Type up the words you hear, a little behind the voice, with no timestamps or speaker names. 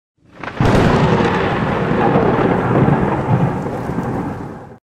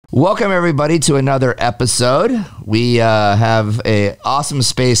Welcome, everybody, to another episode. We have an awesome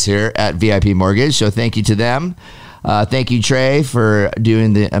space here at VIP Mortgage, so thank you to them. Thank you, Trey, for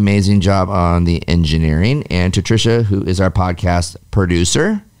doing the amazing job on the engineering, and to Trisha, who is our podcast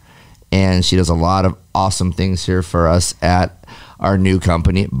producer, and she does a lot of awesome things here for us at our new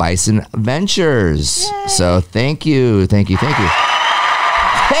company, Bison Ventures. Yay. So thank you. Hey!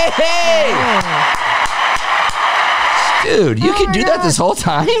 Dude, you can do that this whole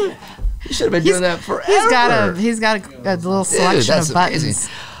time? You should have been doing that forever. He's got a little selection of buttons.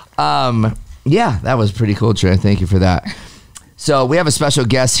 Yeah, that was pretty cool, Trey. Thank you for that. So we have a special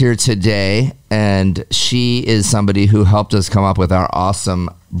guest here today, and she is somebody who helped us come up with our awesome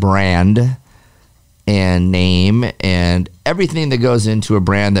brand and name and everything that goes into a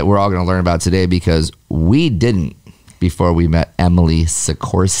brand that we're all going to learn about today, because we didn't before we met Emily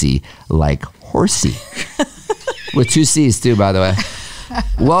Soccorsy, like horsey. With 2 C's too, by the way.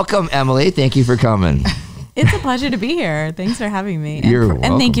 Welcome, Emily. Thank you for coming. It's a pleasure to be here. Thanks for having me. You're welcome.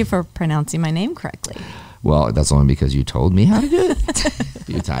 And thank you for pronouncing my name correctly. Well, that's only because you told me how to do it a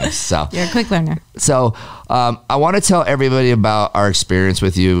few times. So you're a quick learner. So I want to tell everybody about our experience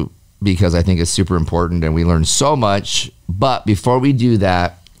with you, because I think it's super important and we learned so much. But before we do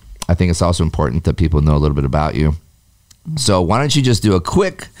that, I think it's also important that people know a little bit about you. So why don't you just do a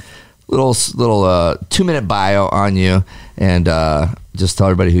quick little 2-minute bio on you, and just tell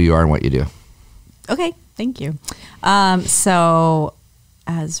everybody who you are and what you do. Okay, thank you. So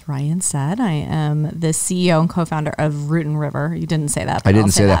as Ryan said, I am the CEO and co-founder of Root and River. You didn't say that. I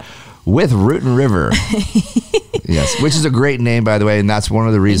didn't say that. With Root and River. Yes, which is a great name, by the way, and that's one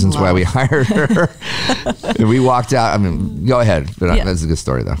of the reasons why we hired her. We walked out. I mean, go ahead. But yeah. That's a good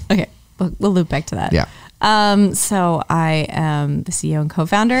story, though. Okay, we'll loop back to that. Yeah. So I am the CEO and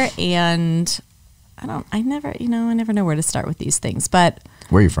co-founder, and I never know where to start with these things, but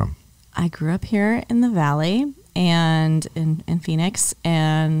where are you from? I grew up here in the Valley and in Phoenix,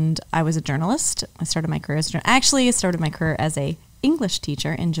 and I was a journalist. I started my career as a English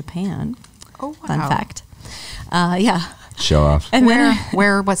teacher in Japan. Oh, wow. Fun fact. Yeah. Show off. And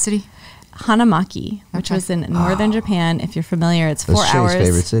what city? Hanamaki, which was in northern Japan. If you're familiar, it's 4 hours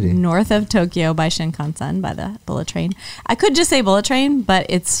favorite city. North of Tokyo by Shinkansen, by the bullet train. I could just say bullet train, but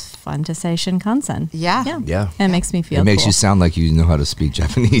it's fun to say Shinkansen. Yeah. It makes me feel It makes cool. you sound like you know how to speak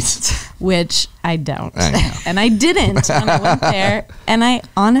Japanese. Which I don't. I know. And I didn't when I went there. And I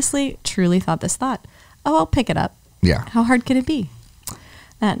honestly, truly thought this thought, I'll pick it up. Yeah. How hard can it be?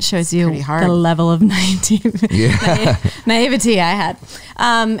 That shows you hard. the level of naivety I had.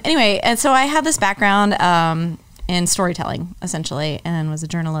 Anyway, and so I had this background in storytelling, essentially, and was a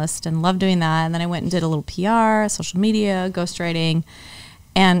journalist and loved doing that. And then I went and did a little PR, social media, ghostwriting.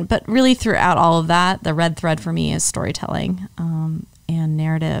 But really throughout all of that, the red thread for me is storytelling and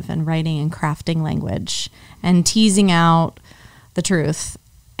narrative and writing and crafting language and teasing out the truth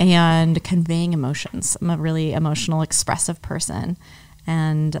and conveying emotions. I'm a really emotional, expressive person.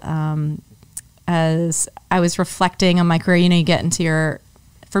 And as I was reflecting on my career, you get into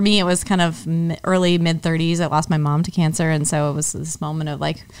for me, it was kind of early, mid-30s. I lost my mom to cancer. And so it was this moment of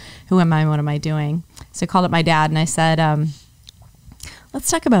like, who am I? What am I doing? So I called up my dad and I said, let's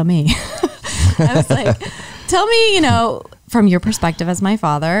talk about me. I was like, tell me, from your perspective as my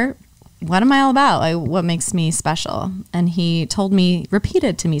father, what am I all about? What makes me special? And he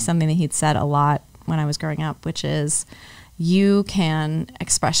repeated to me something that he'd said a lot when I was growing up, which is, you can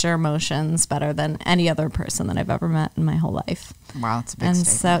express your emotions better than any other person that I've ever met in my whole life. Wow, that's a big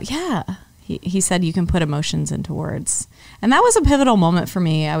statement. So, yeah, he said you can put emotions into words. And that was a pivotal moment for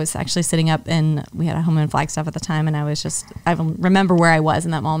me. I was actually sitting up we had a home in Flagstaff at the time, and I remember where I was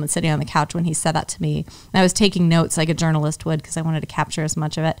in that moment, sitting on the couch when he said that to me. And I was taking notes like a journalist would, because I wanted to capture as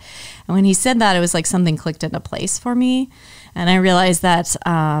much of it. And when he said that, it was like something clicked into place for me. And I realized that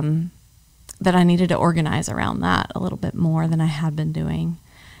I needed to organize around that a little bit more than I had been doing.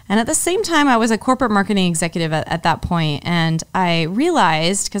 And at the same time, I was a corporate marketing executive at that point. And I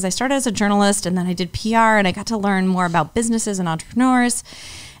realized, because I started as a journalist and then I did PR and I got to learn more about businesses and entrepreneurs.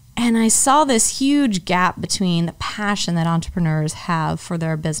 And I saw this huge gap between the passion that entrepreneurs have for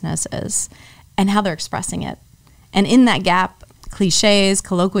their businesses and how they're expressing it. And in that gap, cliches,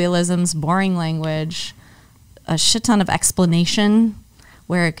 colloquialisms, boring language, a shit ton of explanation,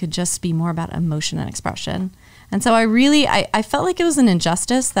 where it could just be more about emotion and expression. And so I felt like it was an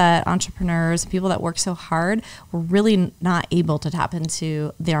injustice that entrepreneurs, people that work so hard, were really not able to tap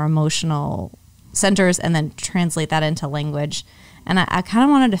into their emotional centers and then translate that into language. And I kind of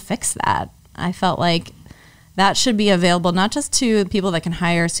wanted to fix that. I felt like that should be available not just to people that can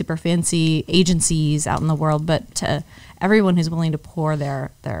hire super fancy agencies out in the world, but to everyone who's willing to pour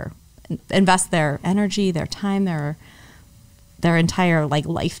invest their energy, their time, their entire like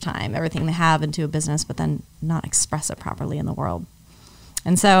lifetime, everything they have into a business, but then not express it properly in the world.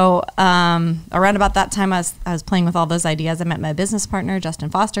 And so around about that time, I was playing with all those ideas. I met my business partner,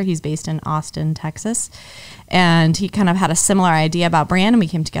 Justin Foster. He's based in Austin, Texas. And he kind of had a similar idea about brand, and we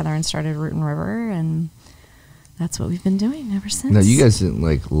came together and started Root and River, and that's what we've been doing ever since. No, you guys didn't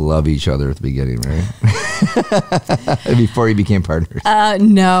like love each other at the beginning, right? Before you became partners.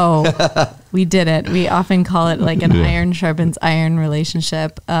 No, we didn't. We often call it like an iron sharpens iron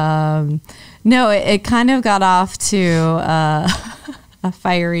relationship. No, it kind of got off to a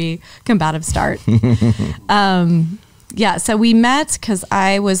fiery, combative start. So we met because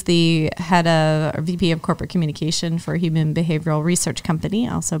I was the head of or VP of corporate communication for a human behavioral research company,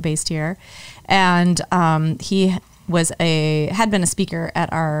 also based here. And he had been a speaker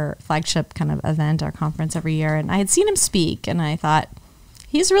at our flagship kind of event, our conference every year. And I had seen him speak, and I thought,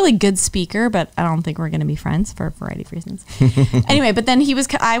 he's a really good speaker, but I don't think we're going to be friends for a variety of reasons. Anyway, but then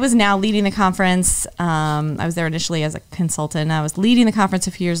I was now leading the conference. I was there initially as a consultant. I was leading the conference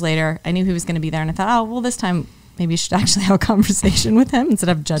a few years later. I knew he was going to be there, and I thought, oh, well, this time maybe you should actually have a conversation with him instead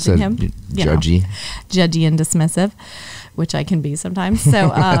of judging him. Judgy. Judgy and dismissive, which I can be sometimes.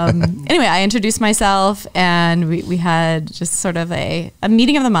 So anyway, I introduced myself, and we had just sort of a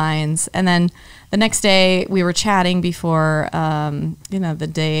meeting of the minds. And then the next day we were chatting before,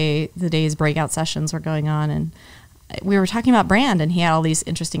 the day's breakout sessions were going on, and we were talking about brand, and he had all these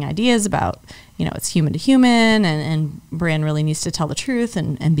interesting ideas about, it's human to human, and brand really needs to tell the truth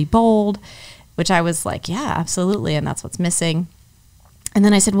and be bold, which I was like, yeah, absolutely. And that's what's missing. And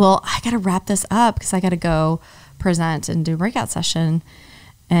then I said, well, I got to wrap this up because I got to go present and do a breakout session.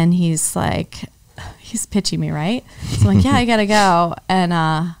 And he's pitching me, right? So I'm like, yeah, I got to go. And,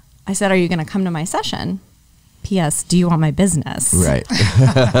 I said, are you going to come to my session? P.S. Do you want my business? Right.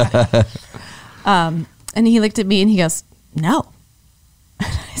 And he looked at me and he goes, no.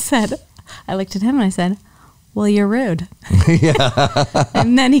 I looked at him and I said, well, you're rude.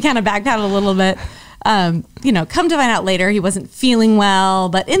 And then he kind of backpedaled a little bit. Come to find out later, he wasn't feeling well.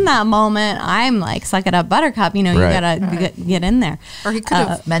 But in that moment, I'm like, suck it up, buttercup. You got to get in there. Or he could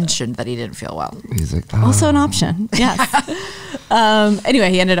have mentioned that he didn't feel well. He's like, also an option. Yes.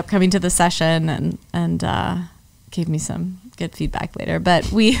 Anyway, he ended up coming to the session and gave me some good feedback later.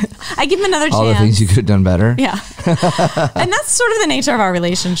 But I give him another chance. All the things you could have done better. Yeah. And that's sort of the nature of our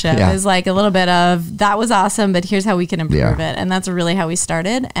relationship is like a little bit of, that was awesome, but here's how we can improve it. And that's really how we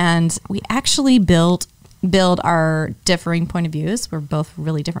started. And we actually build our differing point of views. We're both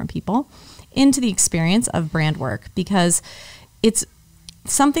really different people into the experience of brand work, because it's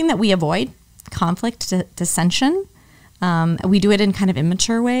something that we avoid, conflict, dissension. We do it in kind of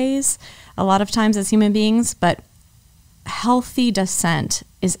immature ways a lot of times as human beings, but healthy dissent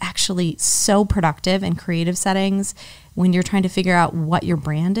is actually so productive in creative settings. When you're trying to figure out what your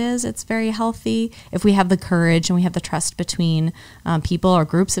brand is, it's very healthy. If we have the courage and we have the trust between people or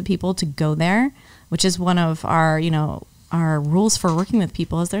groups of people to go there, which is one of our rules for working with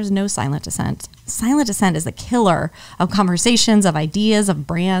people, is there's no silent dissent. Silent dissent is the killer of conversations, of ideas, of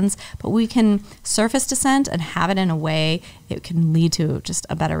brands, but we can surface dissent and have it in a way it can lead to just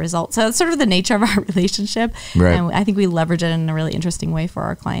a better result. So it's sort of the nature of our relationship. Right. And I think we leverage it in a really interesting way for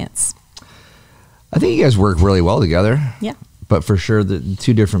our clients. I think you guys work really well together. Yeah. But for sure, the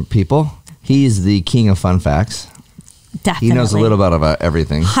two different people. He's the king of fun facts. Definitely. He knows a little bit about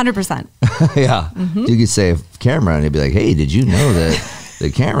everything. 100%. Yeah. Mm-hmm. You could say camera and he'd be like, hey, did you know that the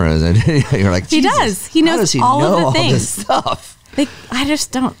camera is, and you're like, he does. He knows all of the things. This stuff? I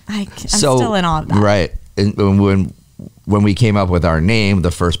just don't. I'm still in awe of that. Right. And when we came up with our name, the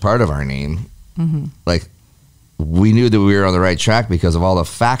first part of our name, like we knew that we were on the right track because of all the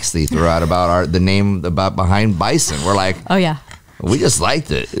facts they threw out about the name behind Bison. We're like, oh yeah. We just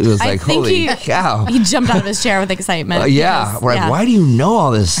liked it. It was like, holy cow. He jumped out of his chair with excitement. Yeah. We're like, why do you know all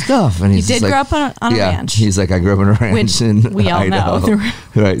this stuff? And he did grow up on a ranch. He's like, I grew up on a ranch. Which we all know.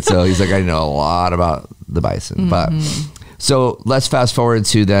 Right. So he's like, I know a lot about the bison. But so let's fast forward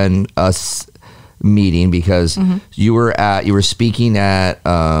to then us meeting, because you were speaking at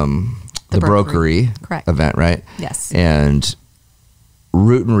the brokery event, right? Yes. And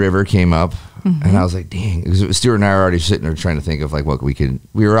Root and River came up. And I was like, dang, because Stuart and I were already sitting there trying to think of like what we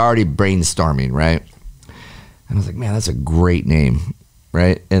were already brainstorming, right? And I was like, man, that's a great name,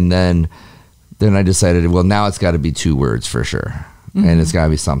 right? And then I decided, well, now it's got to be 2 words for sure. And it's got to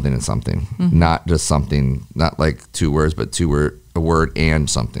be something and something, not just something, not like 2 words, but a word and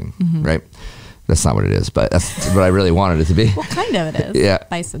something, right? That's not what it is, but that's what I really wanted it to be. Well, kind of it is. Yeah.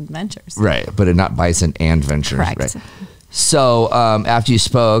 Bison Ventures. Right, but not Bison and Ventures. Correct. Right. So after you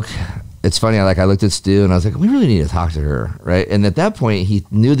spoke, it's funny. I looked at Stu and I was like, we really need to talk to her, right? And at that point, he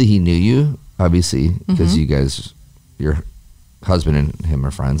knew that he knew you, obviously, because you guys, your husband and him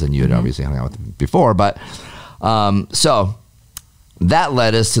are friends, and you had obviously hung out with him before. But so that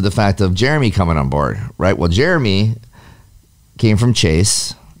led us to the fact of Jeremy coming on board, right? Well, Jeremy came from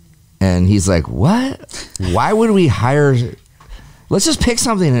Chase. And he's like, what? Why would we hire? Let's just pick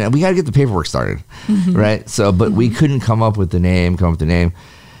something and we got to get the paperwork started. Right. So, but we couldn't come up with the name.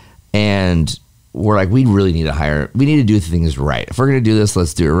 And we're like, we really need to hire. We need to do things right. If we're going to do this,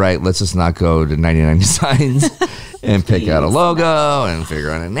 let's do it right. Let's just not go to 99 Designs and pick out a logo and figure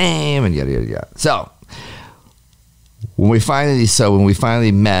out a name and yada, yada, yada. So when we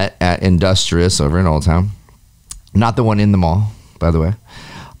finally met at Industrious over in Old Town, not the one in the mall, by the way.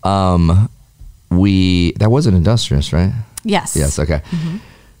 That wasn't Industrious, right? Yes. Okay.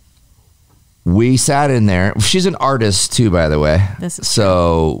 We sat in there. She's an artist too, by the way. This is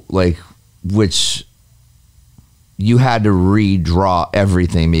so true. Which you had to redraw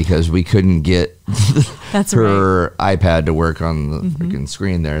everything because we couldn't get her iPad to work on the freaking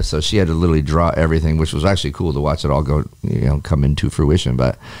screen there. So she had to literally draw everything, which was actually cool to watch it all go, come into fruition.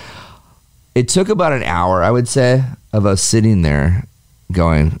 But it took about an hour, I would say, of us sitting there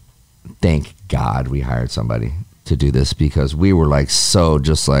going, thank God we hired somebody to do this, because we were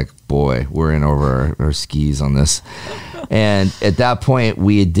boy, we're in over our skis on this. And at that point,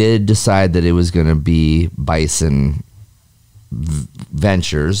 we did decide that it was going to be Bison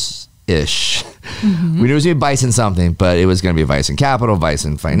Ventures-ish. We knew it was going to be Bison something, but it was going to be Bison Capital,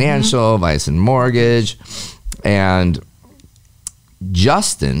 Bison Financial, Bison Mortgage. And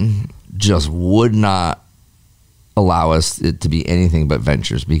Justin just would not allow us it to be anything but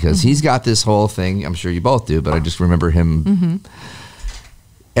Ventures, because he's got this whole thing. I'm sure you both do, but I just remember him.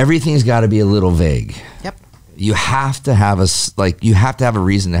 Everything's got to be a little vague. Yep. You have to have a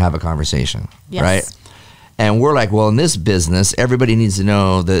reason to have a conversation, right? And we're like, well, in this business, everybody needs to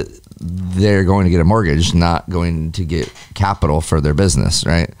know that they're going to get a mortgage, not going to get capital for their business,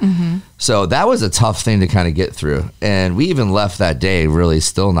 right? So that was a tough thing to kind of get through. And we even left that day really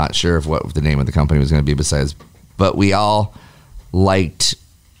still not sure of what the name of the company was going to be besides, but we all liked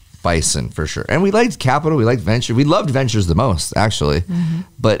Bison for sure. And we liked Capital, we liked Venture. We loved Ventures the most, actually.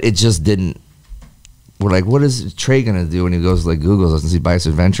 But it just didn't. We're like, what is Trey going to do when he goes Googles us and see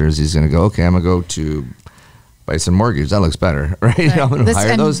Bison Ventures? He's going to go, okay, I'm going to go to Bison Mortgage. That looks better, right? I'm going to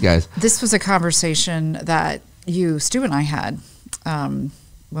hire those guys. This was a conversation that Stu and I had when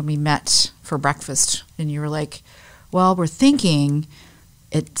we met for breakfast. And you were like, well, we're thinking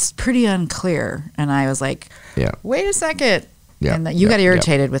it's pretty unclear. And I was like, wait a second. And you got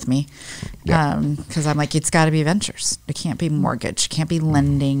irritated with me because I'm like, it's got to be Ventures. It can't be mortgage. It can't be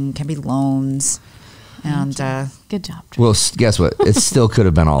lending. It can't be loans. And good job, Trey. Well, guess what? It still could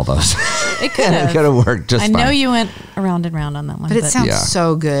have been all those. It could have. It could have worked just fine. I know you went around and round on that one. But it sounds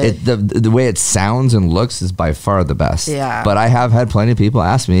so good. The way it sounds and looks is by far the best. Yeah. But I have had plenty of people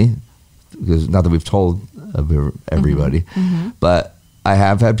ask me, because not that we've told everybody, but I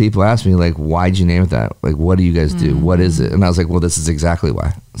have had people ask me, like, why'd you name it that? Like, what do you guys do? What is it? And I was like, well, this is exactly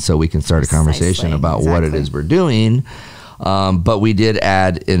why. So we can start a conversation about what it is we're doing. But we did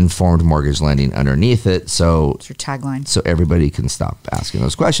add informed mortgage lending underneath it. So it's your tagline. So everybody can stop asking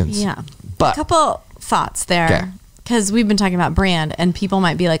those questions. Yeah. But a couple thoughts there. Because we've been talking about brand, and people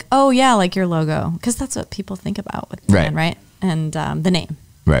might be like, oh, yeah, like your logo. Because that's what people think about with brand, right? And the name.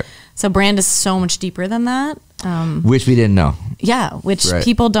 Right. So brand is so much deeper than that. Which we didn't know. Yeah, which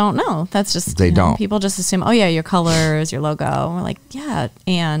people don't know. That's just, they don't. People just assume, oh yeah, your colors, your logo. And we're like, yeah,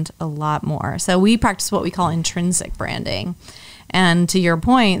 and a lot more. So we practice what we call intrinsic branding. And to your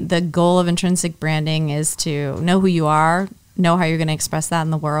point, the goal of intrinsic branding is to know who you are, know how you're going to express that in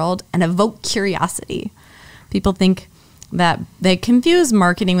the world, and evoke curiosity. People think that they confuse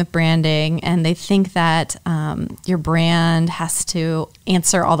marketing with branding, and they think that your brand has to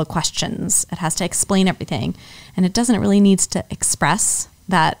answer all the questions. It has to explain everything. And it doesn't. It really needs to express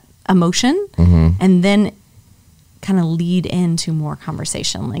that emotion and then kind of lead into more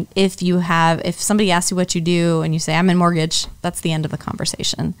conversation. Like if somebody asks you what you do and you say, I'm in mortgage, that's the end of the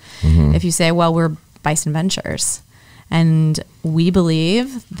conversation. If you say, well, we're Bison Ventures, and we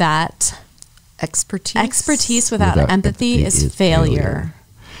believe that expertise without empathy is failure.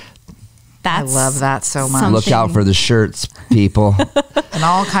 I love that so much. Look out for the shirts, people. And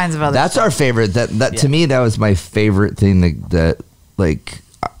all kinds of other That's stuff. our favorite. That to me, that was my favorite thing that like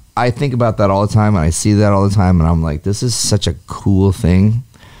I think about that all the time, and I see that all the time, and I'm like, this is such a cool thing.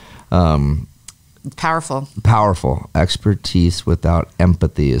 It's powerful. Powerful. Expertise without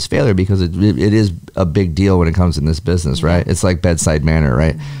empathy is failure, because it is a big deal when it comes in this business, right? It's like bedside manner,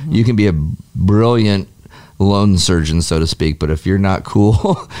 right? Mm-hmm. You can be a brilliant lone surgeon, so to speak, but if you're not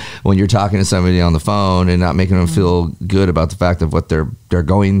cool when you're talking to somebody on the phone and not making them feel good about the fact of what they're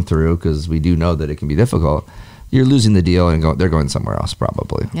going through, because we do know that it can be difficult, you're losing the deal and they're going somewhere else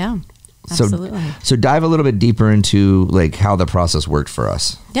probably. Yeah, absolutely. So dive a little bit deeper into like how the process worked for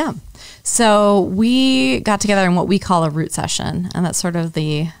us. Yeah. So we got together in what we call a root session, and that's sort of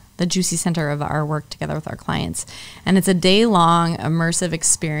the juicy center of our work together with our clients. And it's a day-long immersive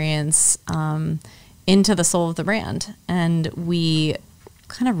experience into the soul of the brand. And we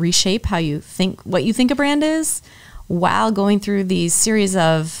kind of reshape how you think, what you think a brand is, while going through these series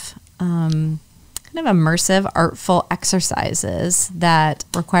of kind of immersive, artful exercises that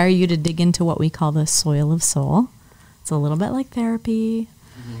require you to dig into what we call the soil of soul. It's a little bit like therapy.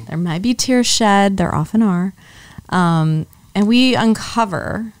 Mm-hmm. There might be tears shed. There often are. And we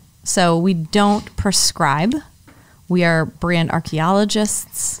uncover, so we don't prescribe. We are brand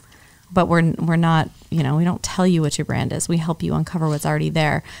archaeologists, but we're not, we don't tell you what your brand is. We help you uncover what's already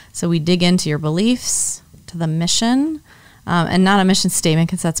there. So we dig into your beliefs, to the mission, and not a mission statement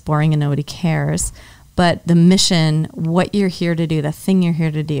because that's boring and nobody cares, but the mission, what you're here to do, the thing you're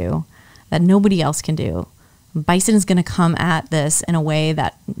here to do that nobody else can do. Bison is going to come at this in a way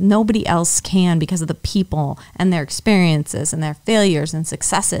that nobody else can because of the people and their experiences and their failures and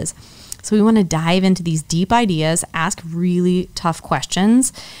successes. So we want to dive into these deep ideas, ask really tough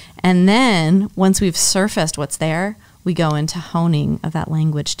questions, and then once we've surfaced what's there, we go into honing of that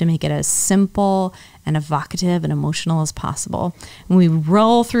language to make it as simple and evocative and emotional as possible. And we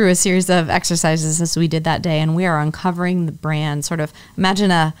roll through a series of exercises as we did that day, and we are uncovering the brand. Sort of imagine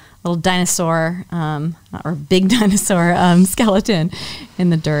a little dinosaur or big dinosaur skeleton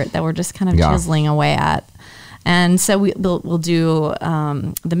in the dirt that we're just kind of chiseling away at. And so we'll do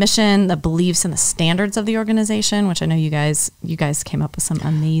the mission, the beliefs, and the standards of the organization, which I know you guys came up with some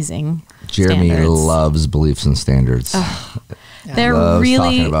amazing Jeremy standards. Loves beliefs and standards. They're loves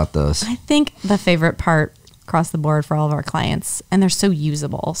really talking about those. I think the favorite part across the board for all of our clients, and they're so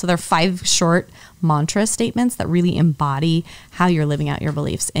usable. So they're 5 short mantra statements that really embody how you're living out your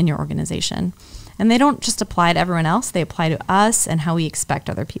beliefs in your organization. And they don't just apply to everyone else, they apply to us and how we expect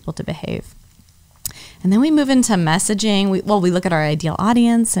other people to behave. And then we move into messaging. We look at our ideal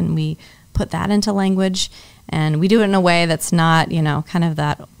audience and we put that into language, and we do it in a way that's not, kind of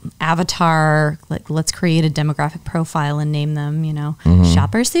that avatar, like let's create a demographic profile and name them,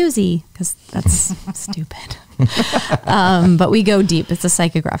 Shopper Susie, because that's stupid. But we go deep. It's a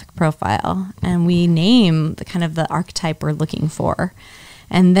psychographic profile, and we name the kind of the archetype we're looking for.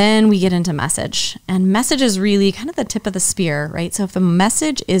 And then we get into message, and message is really kind of the tip of the spear, right? So if the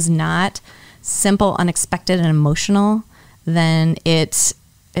message is not simple, unexpected, and emotional, then it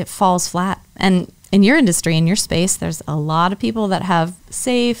falls flat. And in your industry, in your space, there's a lot of people that have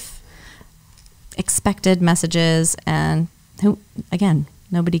safe, expected messages, and who, again,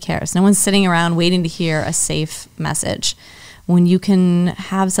 nobody cares. No one's sitting around waiting to hear a safe message. When you can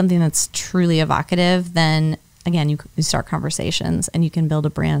have something that's truly evocative, then again, you start conversations and you can build a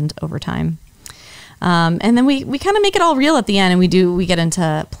brand over time. And then we kind of make it all real at the end, and we get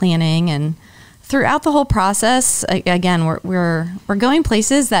into planning, and throughout the whole process, again, we're going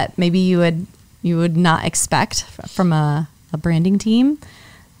places that maybe you would not expect from a branding team,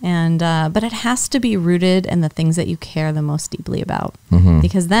 and but it has to be rooted in the things that you care the most deeply about,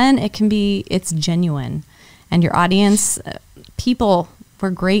 because then it's genuine, and your audience, people, we're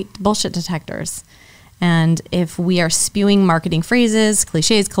great bullshit detectors. And if we are spewing marketing phrases,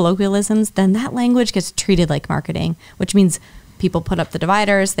 cliches, colloquialisms, then that language gets treated like marketing, which means people put up the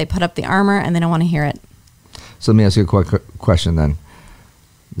dividers, they put up the armor, and they don't want to hear it. So let me ask you a quick question then.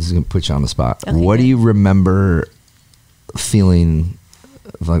 This is going to put you on the spot. Okay, what do you remember feeling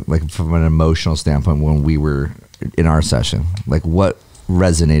like from an emotional standpoint when we were in our session? Like what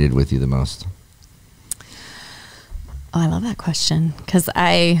resonated with you the most? Oh, I love that question because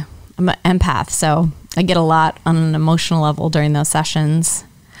I'm an empath, so I get a lot on an emotional level during those sessions.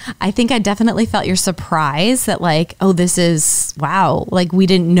 I think I definitely felt your surprise that like, oh, this is, wow, like we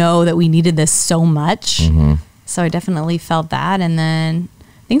didn't know that we needed this so much. Mm-hmm. So I definitely felt that. And then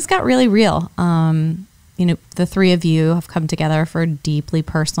things got really real. The 3 of you have come together for deeply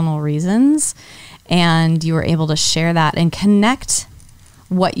personal reasons, and you were able to share that and connect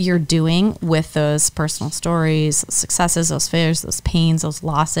what you're doing with those personal stories, those successes, those failures, those pains, those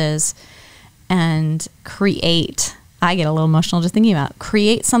losses, and create. I get a little emotional just thinking about it.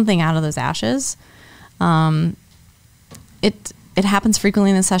 Create something out of those ashes. It it happens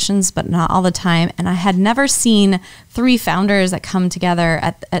frequently in the sessions, but not all the time. And I had never seen 3 founders that come together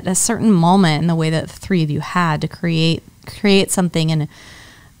at a certain moment in the way that the 3 of you had to create something in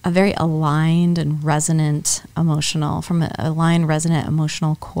a very aligned and resonant emotional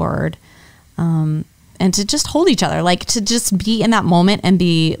chord. And to just hold each other, like to just be in that moment and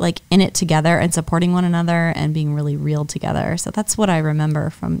be like in it together and supporting one another and being really real together. So that's what I remember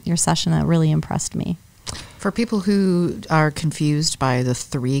from your session that really impressed me. For people who are confused by the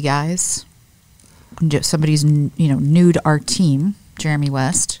 3 guys, somebody's new to our team, Jeremy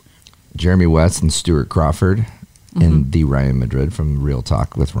West and Stuart Crawford, and the Ryan Madrid from Real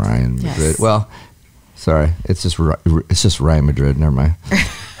Talk with Ryan Madrid. Yes. Well, sorry, it's just Ryan Madrid. Never mind.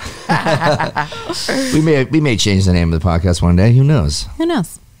 we may change the name of the podcast one day. Who knows?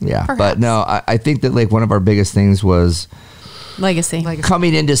 Yeah. Perhaps. But no, I think that like one of our biggest things was legacy.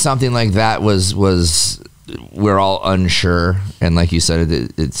 Coming into something like that was we're all unsure, and like you said,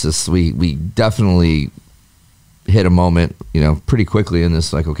 it's just we definitely hit a moment, pretty quickly in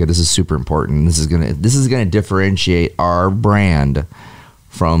this, like, okay, this is super important. This is gonna differentiate our brand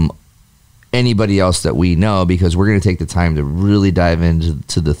from anybody else that we know, because we're going to take the time to really dive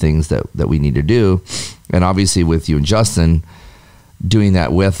into the things that we need to do. And obviously with you and Justin doing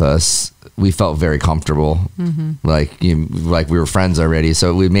that with us, we felt very comfortable. Like we were friends already.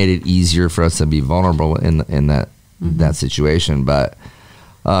 So we made it easier for us to be vulnerable in that situation. But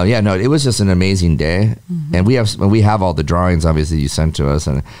it was just an amazing day. And we have all the drawings obviously you sent to us,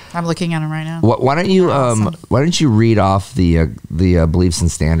 and I'm looking at them right now. Why don't you read off the beliefs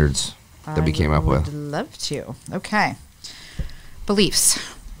and standards that we came up with? I would love to. Okay. Beliefs: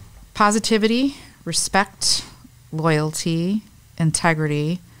 positivity, respect, loyalty,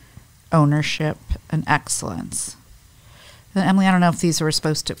 integrity, ownership, and excellence. And Emily, I don't know if these were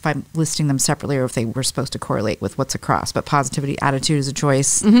supposed to, if I'm listing them separately or if they were supposed to correlate with what's across, but positivity, attitude is a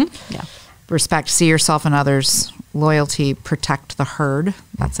choice. Yeah. Respect, see yourself and others. Loyalty, protect the herd.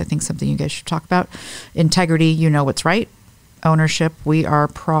 That's, I think, something you guys should talk about. Integrity, you know what's right. Ownership, we are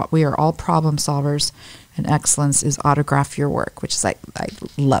all problem solvers. And excellence is autograph your work, which is, I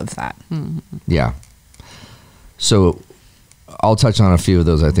love that. Yeah. So I'll touch on a few of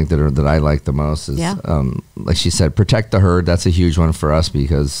those I think that I like the most. Is like she said, protect the herd. That's a huge one for us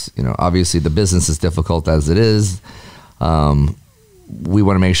because, obviously the business is difficult as it is. We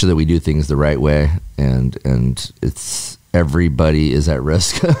want to make sure that we do things the right way, and it's everybody is at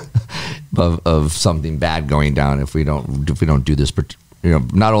risk of something bad going down if we don't do this.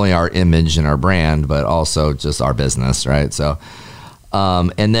 Not only our image and our brand, but also just our business, right? So,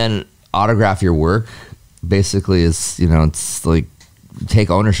 and then autograph your work. Basically, is it's like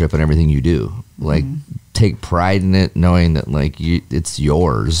take ownership in everything you do. Like take pride in it, knowing that it's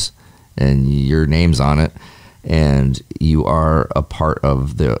yours and your name's on it, and you are a part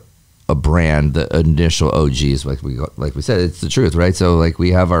of a brand. The initial OGs, like we said, it's the truth, right? So we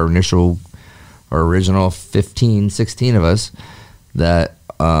have our original 15, 16 of us that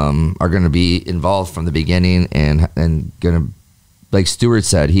are going to be involved from the beginning and going to. Like Stuart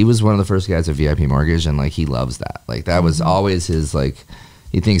said, he was one of the first guys at VIP Mortgage, and he loves that. That was always his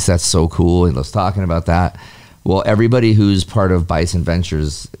he thinks that's so cool. He loves talking about that. Well, everybody who's part of Bison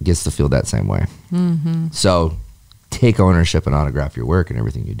Ventures gets to feel that same way. So take ownership and autograph your work and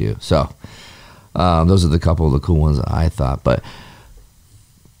everything you do. So those are the couple of the cool ones that I thought. But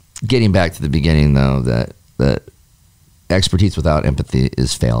getting back to the beginning, though, that expertise without empathy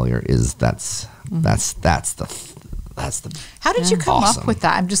is failure. That's the. How did you come up with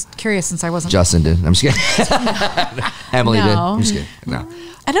that? I'm just curious since I wasn't. Justin did. I'm just kidding. Emily did. I'm just kidding. No.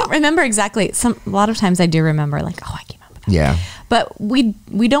 I don't remember exactly. A lot of times I do remember I came up with that. Yeah. But we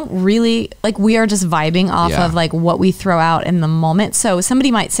don't really, we are just vibing off of what we throw out in the moment. So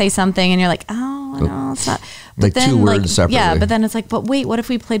somebody might say something and you're like, oh, no, it's not. But then, 2 words separately. Yeah, but then it's but wait, what if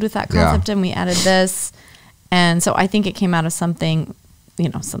we played with that concept and we added this? And so I think it came out of something,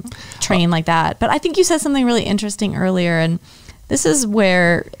 some train like that. But I think you said something really interesting earlier, and this is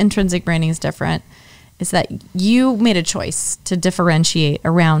where intrinsic branding is different, is that you made a choice to differentiate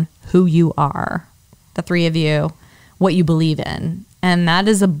around who you are, the 3 of you, what you believe in. And that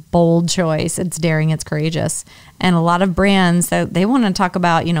is a bold choice. It's daring, it's courageous. And a lot of brands, they want to talk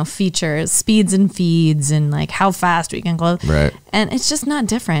about, features, speeds and feeds, and how fast we can close. Right. And it's just not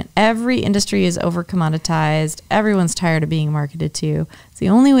different. Every industry is over commoditized. Everyone's tired of being marketed to. So the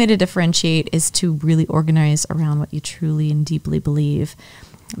only way to differentiate is to really organize around what you truly and deeply believe.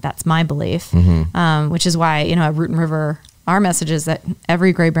 That's my belief, which is why, at Root and River, our message is that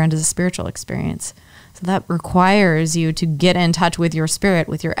every great brand is a spiritual experience. So that requires you to get in touch with your spirit,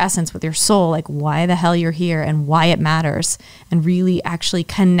 with your essence, with your soul, like why the hell you're here and why it matters, and really actually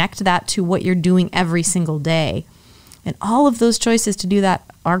connect that to what you're doing every single day. And all of those choices to do that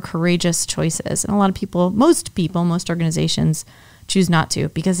are courageous choices. And a lot of people, most organizations choose not to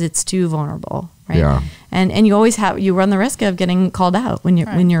because it's too vulnerable, right? Yeah. And you always you run the risk of getting called out when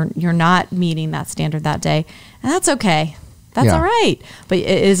you're not meeting that standard that day. And that's okay. That's all right. But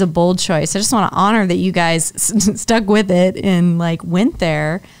it is a bold choice. I just want to honor that you guys stuck with it and like went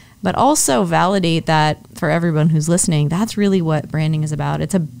there, but also validate that for everyone who's listening, that's really what branding is about.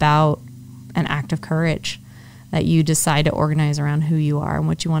 It's about an act of courage that you decide to organize around who you are and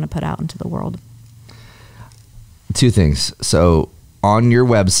what you want to put out into the world. Two things. So on your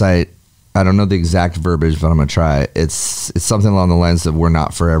website, I don't know the exact verbiage, but I'm going to try. It's something along the lines of we're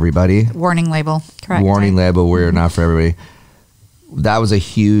not for everybody. Warning label. Correct. Warning label, we're not for everybody. That was a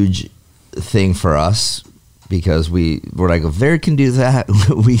huge thing for us because we're like, if they can do that,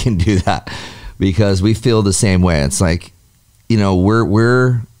 we can do that, because we feel the same way. It's like,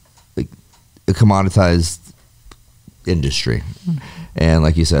 we're a commoditized industry. And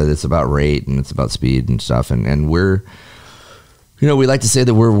like you said, it's about rate and it's about speed and stuff. And we're, we like to say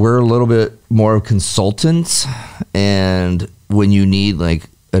that we're a little bit more consultants. And when you need like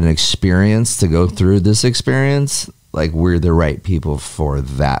an experience to go through this experience, like we're the right people for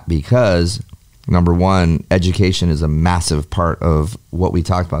that, because number one, education is a massive part of what we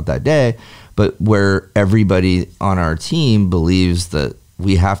talked about that day, but where everybody on our team believes that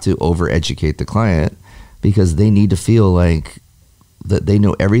we have to over-educate the client because they need to feel like that they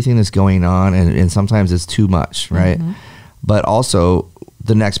know everything that's going on, and sometimes it's too much, right? Mm-hmm. But also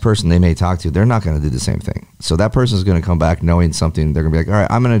the next person they may talk to, they're not going to do the same thing. So that person is going to come back knowing something. They're going to be like, all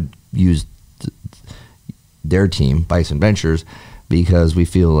right, I'm going to use their team, Bison Ventures, because we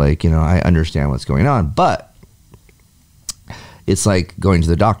feel like, I understand what's going on. But it's like going to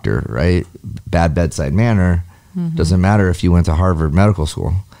the doctor, right? Bad bedside manner. Mm-hmm. Doesn't matter if you went to Harvard Medical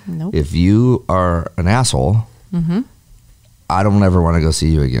School. Nope. If you are an asshole, I don't ever want to go see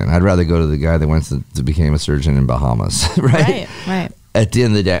you again. I'd rather go to the guy that went to became a surgeon in Bahamas, right? Right. At the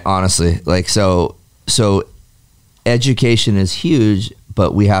end of the day, honestly, like, so education is huge,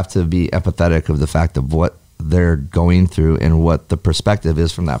 but we have to be empathetic of the fact of what they're going through and what the perspective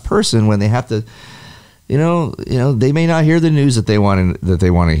is from that person when they have to, they may not hear the news that they want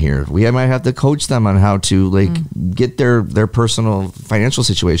to hear. We might have to coach them on how to get their personal financial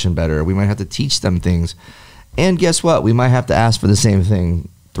situation better. We might have to teach them things. And guess what? We might have to ask for the same thing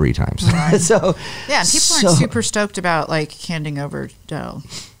 3 times. Right. And people aren't super stoked about like handing over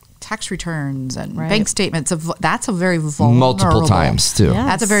tax returns and bank statements. That's a very vulnerable, multiple times too. Yes.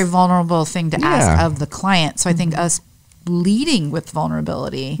 That's a very vulnerable thing to ask of the client. So I think us leading with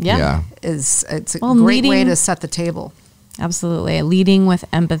vulnerability it's a great way to set the table. Absolutely. Leading with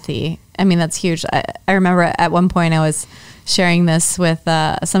empathy. I mean, that's huge. I remember at one point I was sharing this with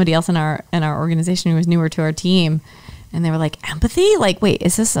somebody else in our organization who was newer to our team. And they were like, empathy? Like, wait,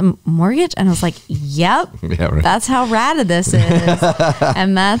 is this a mortgage? And I was like, yep, that's how rad this is.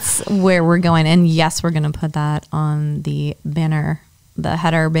 And that's where we're going. And yes, we're going to put that on the banner, the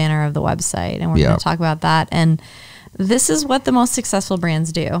header banner of the website. And we're going to talk about that. And this is what the most successful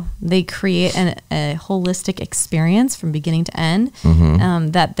brands do. They create a holistic experience from beginning to end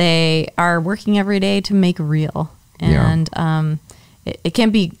that they are working every day to make real. And it can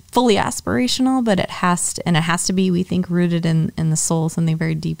be fully aspirational, but it has to be, we think, rooted in the soul, something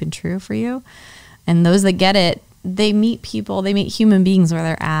very deep and true for you. And those that get it, they meet people, they meet human beings where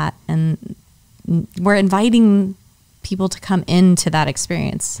they're at, and we're inviting people to come into that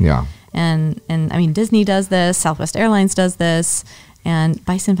experience. Yeah. And I mean, Disney does this, Southwest Airlines does this, and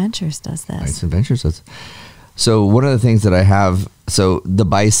Bison Ventures does this. Bison Ventures does. So one of the things that I have, so the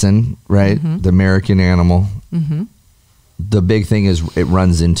bison, right? The American animal. The big thing is it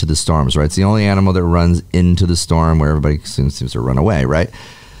runs into the storms, right? It's the only animal that runs into the storm where everybody seems to run away, right?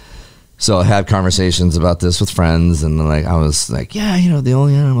 So I had conversations about this with friends, and I was like, the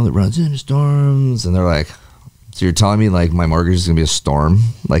only animal that runs into storms. And they're like, so you're telling me like my mortgage is going to be a storm?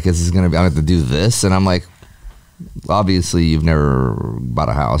 Like this is going to be, I have to do this? And I'm like, obviously you've never bought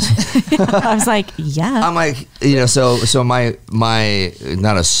a house. I was like, yeah. I'm like, so my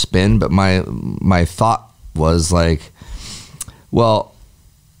not a spin, but my thought was like, well,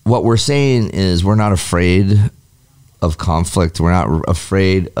 what we're saying is we're not afraid of conflict. We're not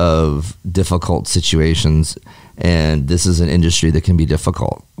afraid of difficult situations. And this is an industry that can be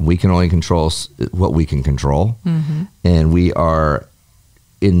difficult. We can only control what we can control. And we're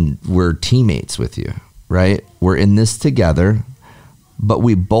teammates with you, right? We're in this together, but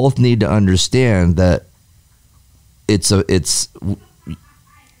we both need to understand that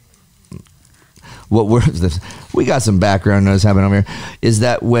we got some background noise happening over here, is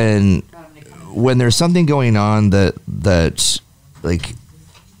that when there's something going on that like,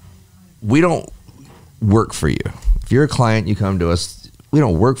 we don't work for you. If you're a client, you come to us, we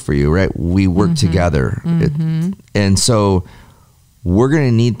don't work for you, right? We work together. And so we're going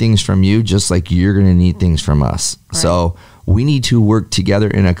to need things from you just like you're going to need things from us. Right. So we need to work together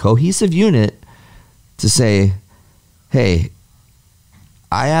in a cohesive unit to say, hey,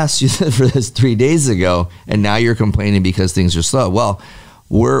 I asked you for this 3 days ago, and now you're complaining because things are slow. Well,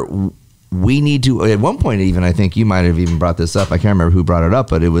 we need to, at one point even, I think you might have even brought this up. I can't remember who brought it up,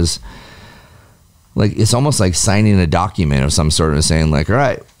 but it was like, it's almost like signing a document of some sort of saying like, all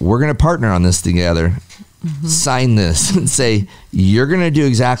right, we're going to partner on this together. Sign this and say, you're going to do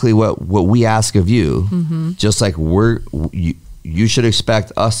exactly what we ask of you. Just like you should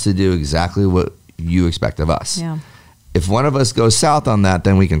expect us to do exactly what you expect of us. Yeah. If one of us goes south on that,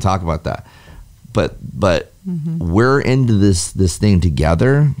 then we can talk about that. But we're into this thing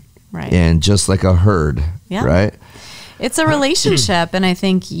together, right? And just like a herd, right? It's a relationship, and I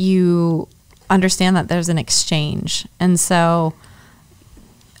think you understand that there's an exchange, and so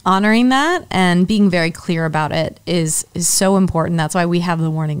honoring that and being very clear about it is so important. That's why we have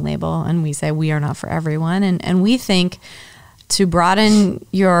the warning label, and we say we are not for everyone, and we think to broaden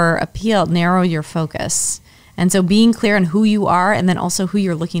your appeal, narrow your focus. And so being clear on who you are, and then also who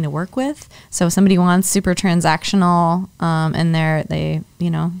you're looking to work with. So if somebody wants super transactional, and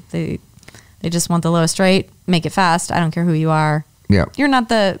they just want the lowest rate, make it fast. I don't care who you are. Yeah, you're not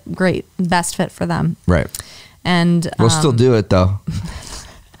the best fit for them. Right. And we'll still do it though.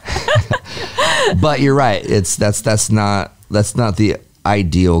 But you're right. That's not the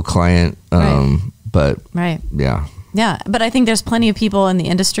ideal client. But yeah. Yeah, but I think there's plenty of people in the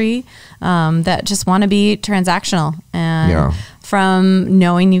industry that just want to be transactional. And from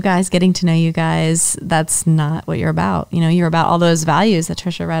knowing you guys, getting to know you guys, that's not what you're about. You're about all those values that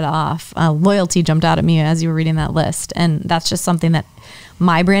Trisha read off. Loyalty jumped out at me as you were reading that list. And that's just something that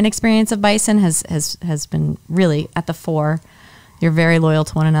my brand experience of Bison has been really at the fore. You're very loyal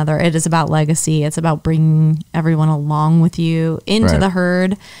to one another. It is about legacy. It's about bringing everyone along with you into the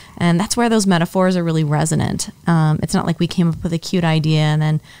herd. And that's where those metaphors are really resonant. It's not like we came up with a cute idea and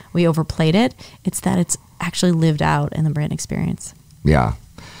then we overplayed it. It's that it's actually lived out in the brand experience. Yeah.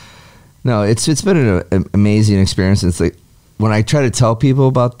 No, it's been an amazing experience. It's like when I try to tell people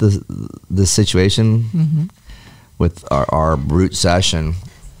about the situation with our root session,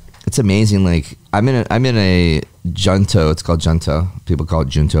 it's amazing. Like I'm in a Junto. It's called Junto. People call it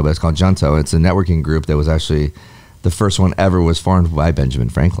Junto, but it's called Junto. It's a networking group that was actually the first one ever was formed by Benjamin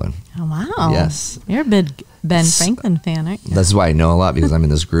Franklin. Oh wow! Yes, you're a big Ben Franklin fan, aren't you? That's why I know a lot, because I'm in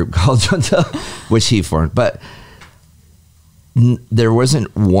this group called Junto, which he formed. But there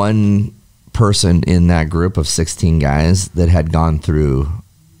wasn't one person in that group of 16 guys that had gone through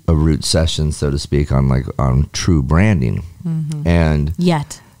a root session, so to speak, on true branding, and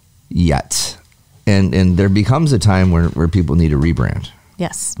yet. And there becomes a time where people need to rebrand.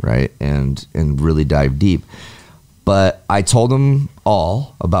 Yes. Right. And really dive deep. But I told them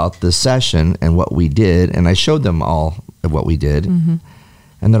all about the session and what we did. And I showed them all of what we did. And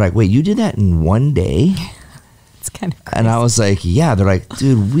they're like, wait, you did that in one day? It's kind of crazy. And I was like, yeah. They're like,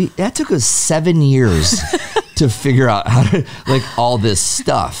 dude, that took us 7 years to figure out how to, all this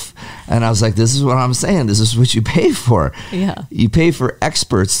stuff. And I was like, this is what I'm saying. This is what you pay for. Yeah. You pay for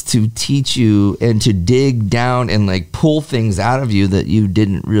experts to teach you and to dig down and pull things out of you that you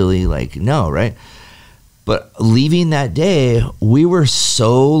didn't really know, right? But leaving that day, we were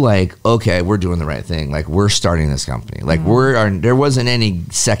so okay, we're doing the right thing. We're starting this company. There wasn't any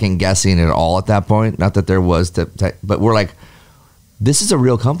second guessing at all at that point. Not that there was, but we're like, this is a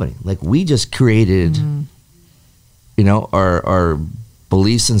real company. We just created, our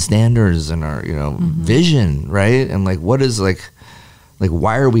beliefs and standards and our, vision, right? And what is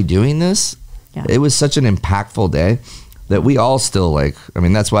why are we doing this? Yeah. It was such an impactful day that we all still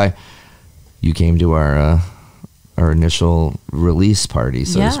that's why you came to our initial release party,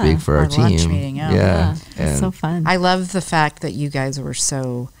 so to speak, for our team. Lunch meeting, yeah. It's so fun. I love the fact that you guys were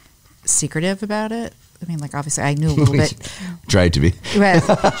so secretive about it. Obviously I knew a little bit. Tried to be. Tried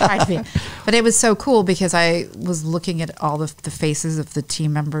to be. But it was so cool because I was looking at all the faces of the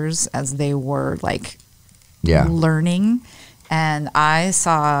team members as they were learning. And I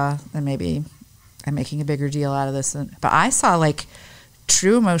saw, and maybe I'm making a bigger deal out of this, but I saw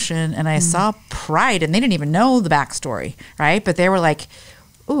true emotion, and I saw pride, and they didn't even know the backstory, right? But they were like,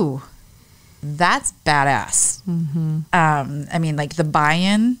 ooh, that's badass. The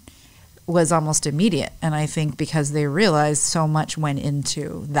buy-in was almost immediate. And I think because they realized so much went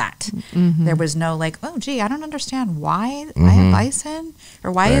into that. There was no like, oh, gee, I don't understand why I have Bison,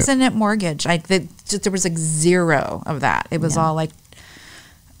 or why isn't it mortgage? There was like zero of that. It was all like,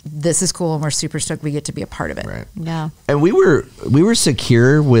 this is cool and we're super stoked we get to be a part of it. Right. Yeah. And we were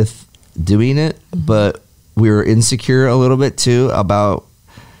secure with doing it, but we were insecure a little bit too about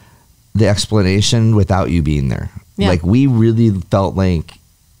the explanation without you being there. Yeah. Like, we really felt like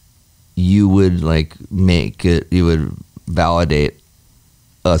you would like you would validate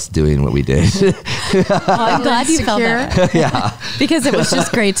us doing what we did. Well, I'm glad you felt that way. Yeah. Because it was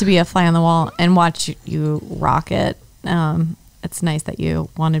just great to be a fly on the wall and watch you rock it. It's nice that you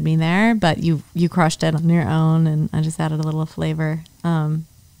wanted me there, but you crushed it on your own, and I just added a little flavor.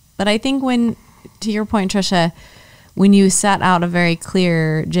 But I think to your point, Trisha, when you set out a very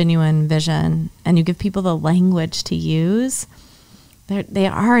clear, genuine vision and you give people the language to use, they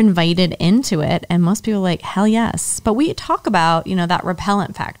are invited into it, and most people are like, hell yes. But we talk about, that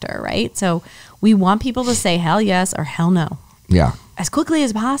repellent factor, right? So we want people to say hell yes or hell no. Yeah. As quickly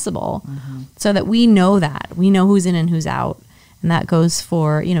as possible, so that we know who's in and who's out. And that goes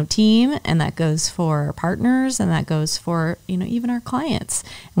for, team, and that goes for partners, and that goes for, even our clients.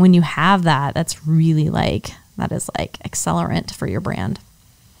 And when you have that, that's really that is like accelerant for your brand.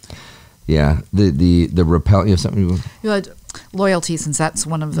 Yeah. The repel, something. You had loyalty, since that's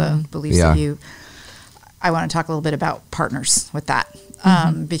one of the beliefs that I want to talk a little bit about partners with that.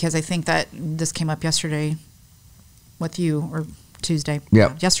 Because I think that this came up yesterday with you, or Tuesday.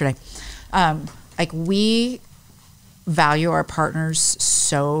 Yeah. Yesterday. We value our partners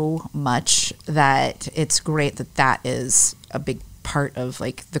so much that it's great that is a big part of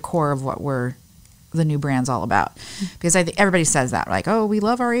like the core of what the new brand's all about. Because I think everybody says that, like, oh, we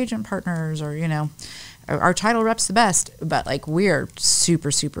love our agent partners, or our title rep's the best, but like we're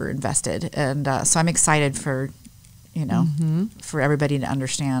super, super invested. And so I'm excited for for everybody to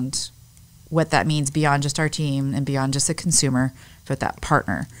understand what that means beyond just our team and beyond just the consumer, but that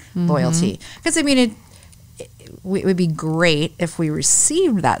partner loyalty. Because it would be great if we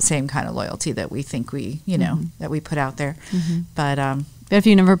received that same kind of loyalty that we think that we put out there. But if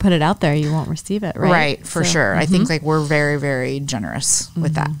you never put it out there, you won't receive it, right? Right, for sure. I think like we're very, very generous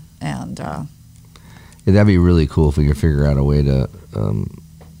with that. And that'd be really cool if we could figure out a way to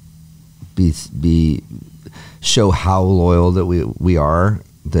be show how loyal that we are,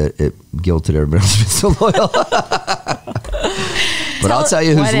 that it guilted everybody else to be so loyal. But I'll tell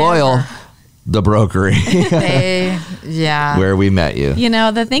you who's loyal. The brokery. Where we met you.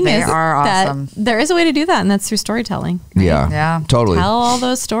 The thing They is are awesome. that there is a way to do that, and that's through storytelling. Right? Yeah. Totally. Tell all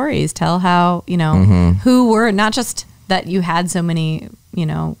those stories. Tell how, who were, not just that you had so many,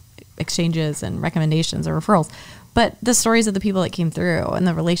 exchanges and recommendations or referrals, but the stories of the people that came through and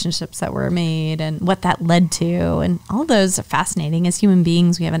the relationships that were made and what that led to. And all those are fascinating. As human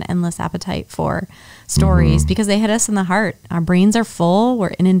beings, we have an endless appetite for stories because they hit us in the heart. Our brains are full.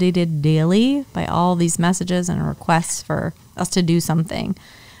 We're inundated daily by all these messages and requests for us to do something.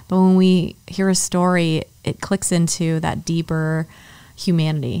 But when we hear a story, it clicks into that deeper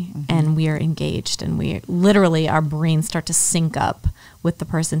humanity, and we are engaged, and we literally, our brains start to sync up with the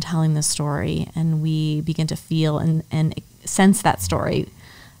person telling the story, and we begin to feel and sense that story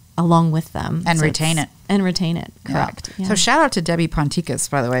along with them. And retain it. Correct. Yeah. So shout out to Debbie Ponticus,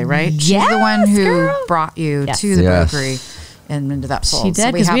 by the way, right? Yes, She's the one who girl. brought you to the brokery and into that fold. She did,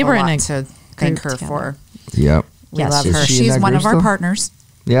 so because we were in a to thank her together. for. Yep. We Yes. love Is her. she in She's that one group of our still? partners.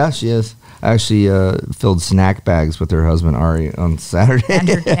 Yeah, she is. Actually filled snack bags with her husband Ari on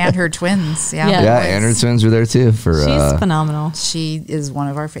Saturday. And her twins. Yeah. Yeah. Yeah, and her twins were there too. She's phenomenal. She is one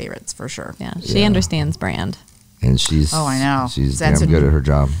of our favorites for sure. Yeah, she understands brand. And she's I know. She's That's damn good at her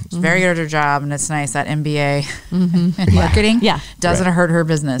job. She's very good at her job, and it's nice that MBA in marketing doesn't hurt her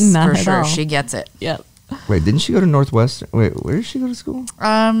business. Not for at sure. all. She gets it. Yep. Wait, didn't she go to Northwestern? Wait, where did she go to school?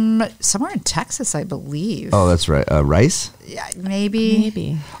 Somewhere in Texas, I believe. Oh, that's right. Rice? Yeah,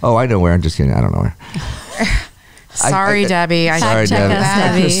 maybe. Oh, I know where. I'm just kidding. I don't know where. Sorry, Debbie. Sorry, check Debbie. us, I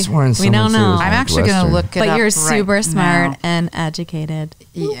Debbie. could've sworn We someone don't said it know. was I'm actually going to Northwestern. look it up. But you're right super smart now. and educated.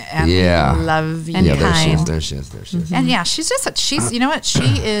 Yeah. Yeah. Love you. And Yeah, there she is. kind. There she is. There she is. And yeah, she's just you know what? She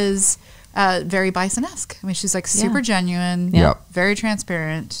is very Bison-esque. I mean, she's like super genuine, Yep. very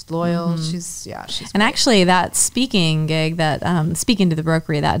transparent, loyal. She's And great. actually, that speaking gig, that speaking to the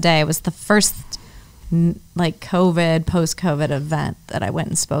brokery that day, was the first like post-COVID event that I went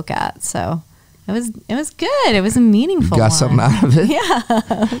and spoke at. So It was good. It was a meaningful Got one. something out of it?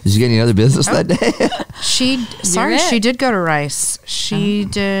 Yeah. Did you get any other business that day? She did go to Rice. She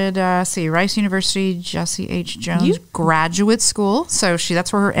did Rice University, Jesse H. Jones Graduate School. So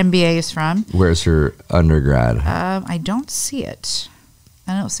that's where her MBA is from. Where's her undergrad? I don't see it.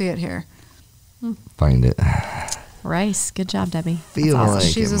 I don't see it here. Find it. Rice. Good job, Debbie. Feel awesome. like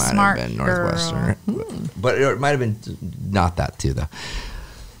She's it a might smart have been girl. Northwestern, but it might have been not that too, though.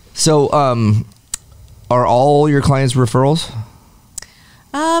 So, are all your clients referrals?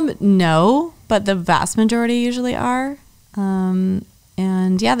 No, but the vast majority usually are. And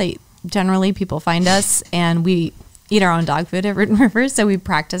yeah, people find us, and we eat our own dog food at Root & River, so we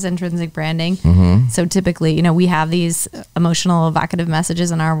practice intrinsic branding. Mm-hmm. So typically, we have these emotional, evocative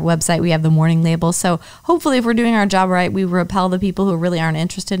messages on our website. We have the warning labels. So hopefully, if we're doing our job right, we repel the people who really aren't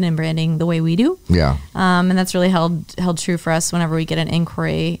interested in branding the way we do. Yeah. And that's really held true for us whenever we get an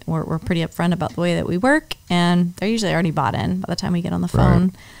inquiry. We're pretty upfront about the way that we work, and they're usually already bought in by the time we get on the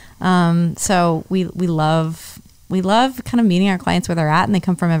phone. Right. So we love kind of meeting our clients where they're at, and they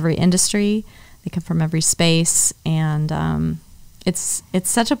come from every industry. They come from every space, and it's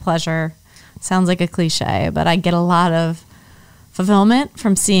such a pleasure. Sounds like a cliche, but I get a lot of fulfillment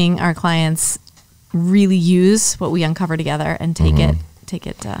from seeing our clients really use what we uncover together and take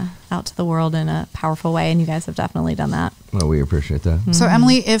it out to the world in a powerful way. And you guys have definitely done that. Well, we appreciate that. So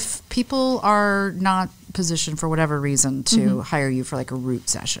Emily, if people are not positioned for whatever reason to hire you for like a root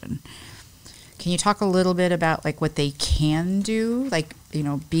session, can you talk a little bit about like what they can do? Like,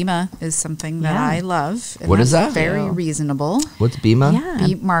 BeMa is something that I love. What is that? Very reasonable. What's BeMa? Yeah.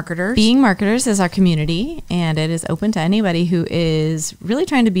 Be Marketers. Being Marketers is our community, and it is open to anybody who is really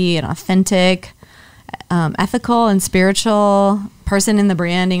trying to be an authentic, ethical, and spiritual person in the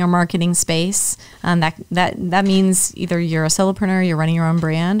branding or marketing space. That means either you're a solopreneur, you're running your own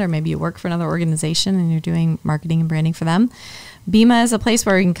brand, or maybe you work for another organization and you're doing marketing and branding for them. BeMa is a place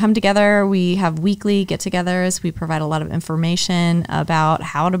where we can come together. We have weekly get-togethers. We provide a lot of information about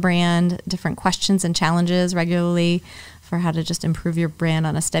how to brand, different questions and challenges regularly for how to just improve your brand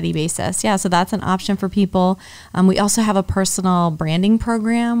on a steady basis. Yeah, so that's an option for people. We also have a personal branding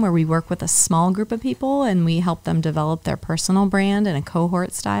program where we work with a small group of people and we help them develop their personal brand in a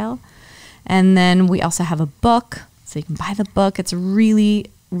cohort style. And then we also have a book, so you can buy the book. It's really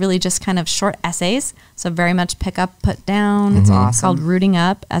just kind of short essays. So very much pick up, put down. It's awesome. It's called Rooting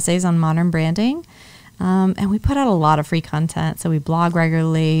Up, Essays on Modern Branding. And we put out a lot of free content. So we blog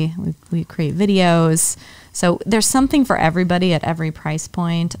regularly. We create videos. So there's something for everybody at every price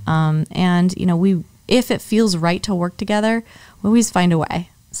point. And, if it feels right to work together, we always find a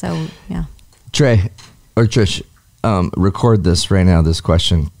way. So, yeah. Trey or Trish, record this right now, this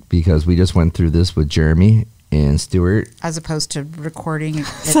question, because we just went through this with Jeremy and Stuart. As opposed to recording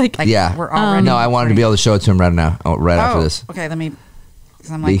it, yeah. We're already no, I wanted to be able to show it to him right now, after this. Okay, let me.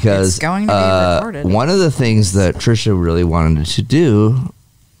 I'm like, because it's going to be recorded. One of the things that Trisha really wanted to do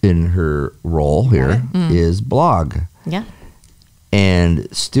in her role here is blog. Yeah. And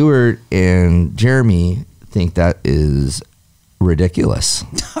Stuart and Jeremy think that is ridiculous.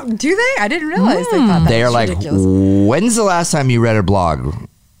 Do they? I didn't realize they thought that They are was like, ridiculous. when's the last time you read a blog?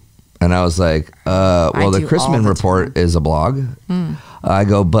 And I was like, the do Chrisman all the Report is a blog. I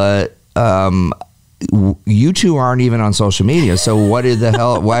go, but you two aren't even on social media. So what the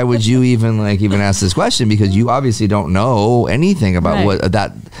hell? Why would you even ask this question? Because you obviously don't know anything about what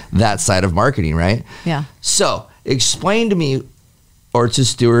that side of marketing, right? Yeah. So explain to me, or to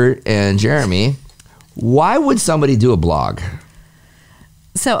Stuart and Jeremy, why would somebody do a blog?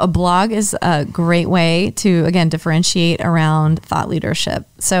 So a blog is a great way to, again, differentiate around thought leadership.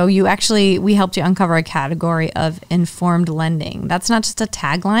 So we helped you uncover a category of informed lending. That's not just a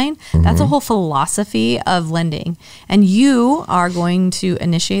tagline. That's a whole philosophy of lending. And you are going to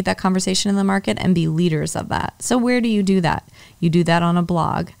initiate that conversation in the market and be leaders of that. So where do you do that? You do that on a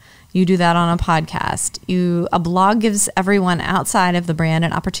blog. You do that on a podcast. A blog gives everyone outside of the brand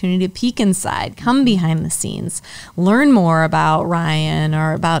an opportunity to peek inside, come behind the scenes, learn more about Ryan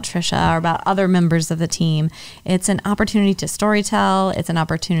or about Trisha or about other members of the team. It's an opportunity to storytell. It's an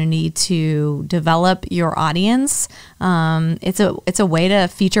opportunity to develop your audience. It's a way to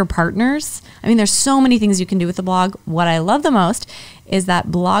feature partners. I mean, there's so many things you can do with the blog. What I love the most is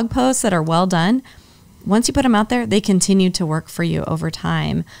that blog posts that are well done, once you put them out there, they continue to work for you over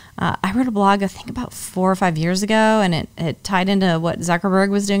time. I wrote a blog, I think about 4 or 5 years ago, and it tied into what Zuckerberg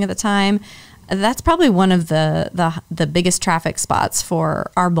was doing at the time. That's probably one of the biggest traffic spots for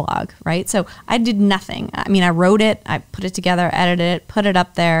our blog, right? So I did nothing. I mean, I wrote it, I put it together, edited it, put it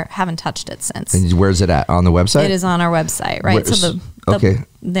up there, haven't touched it since. And where's it at? On the website? It is on our website, right? Okay.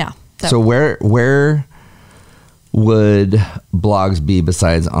 Yeah. So where would blogs be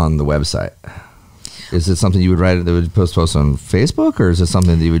besides on the website? Is it something you would write that would post on Facebook, or is it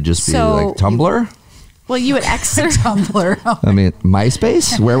something that you would just be like Tumblr? Well, you would excerpt Tumblr. I mean,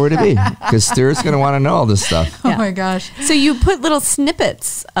 MySpace? Where would it be? Because Stuart's going to want to know all this stuff. Oh my gosh. So you put little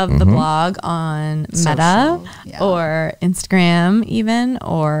snippets of the blog on Meta or Instagram even,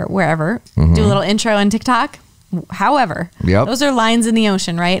 or wherever. Do a little intro on TikTok. However, those are lines in the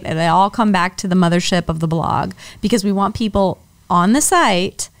ocean, right? And they all come back to the mothership of the blog, because we want people on the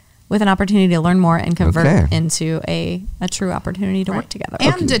site with an opportunity to learn more and convert into a true opportunity to work together.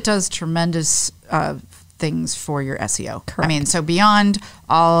 And it does tremendous things for your SEO. Correct. I mean, so beyond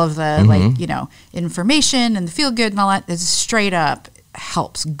all of the like, you know, information and the feel good and all that, is straight up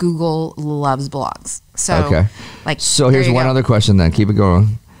helps. Google loves blogs. So so here's one other question then. Keep it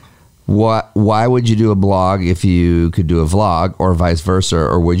going. Why would you do a blog if you could do a vlog, or vice versa,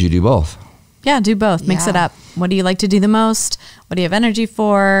 or would you do both? Yeah, do both. Mix it up. What do you like to do the most? What do you have energy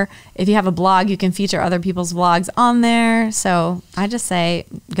for? If you have a blog, you can feature other people's vlogs on there. So I just say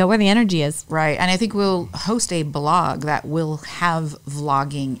go where the energy is. Right. And I think we'll host a blog that will have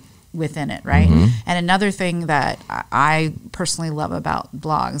vlogging within it, right? And another thing that I personally love about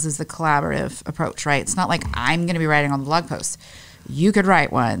blogs is the collaborative approach, right? It's not like I'm going to be writing all the blog posts. You could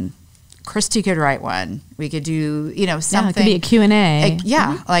write one. Christy could write one. We could do, you know, something. Yeah, it could be a Q&A.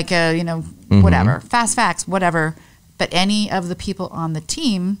 Like a, you know, whatever. Fast facts, whatever. But any of the people on the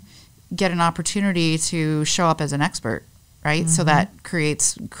team get an opportunity to show up as an expert, right? So that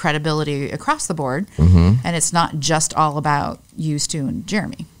creates credibility across the board. And it's not just all about you, Stu, and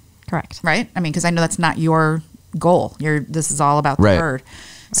Jeremy. Correct. Right? I mean, because I know that's not your goal. This is all about the herd.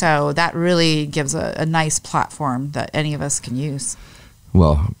 So that really gives a nice platform that any of us can use.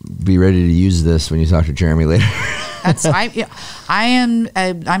 Well, be ready to use this when you talk to Jeremy later. I'm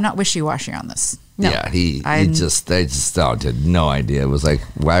not wishy-washy on this. No. Yeah, I just had no idea. It was like,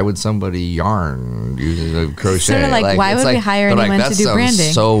 why would somebody yarn using a crochet? Sort of like why would we hire anyone to do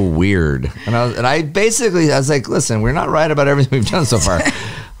branding? So weird. And I was like, listen, we're not right about everything we've done so far.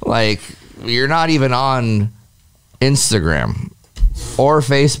 Like, you're not even on Instagram or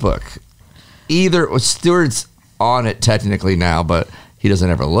Facebook. Either Stuart's on it technically now, but he doesn't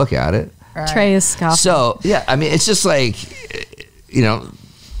ever look at it. Right. Trey is scoffing. So, yeah, I mean, it's just like, you know.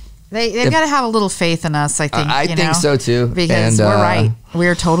 They've got to have a little faith in us, I think. I think so, too. Because we're right.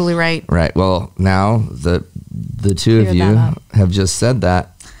 We're totally right. Right. Well, now the two of you have just said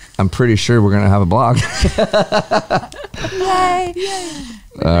that. I'm pretty sure we're going to have a blog. Yay.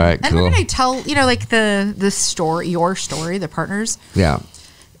 All right, cool. And we're going to tell, you know, like the story, your story, the partners. Yeah.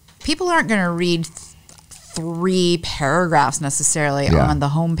 People aren't going to read 3 paragraphs necessarily on the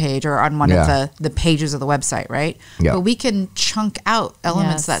homepage or on one of the pages of the website, right? Yeah. But we can chunk out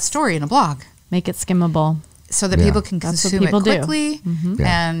elements of that story in a blog. Make it skimmable. So that people can consume it quickly.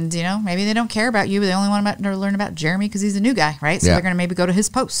 And, you know, maybe they don't care about you, but they only want to learn about Jeremy because he's a new guy, right? So they're going to maybe go to his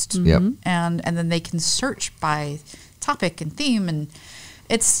post. And then they can search by topic and theme. And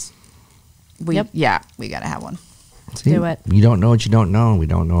it's, we got to have one. See, do it. You don't know what you don't know. We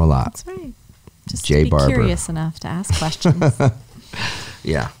don't know a lot. That's right. Just Jay be Barber. Curious enough to ask questions.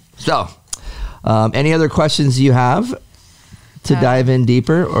 Yeah. So, any other questions you have to dive in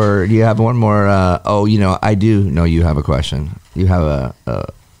deeper, or do you have one more? I do know you have a question. You have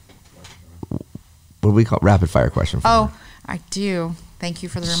a what do we call rapid fire question? For me. I do. Thank you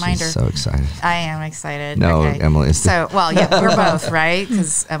for the reminder. She's so excited. I am excited. No, okay. Emily is. So, we're both, right?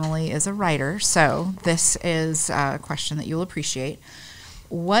 Because Emily is a writer. So this is a question that you'll appreciate.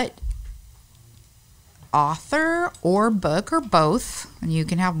 What author or book or both, and you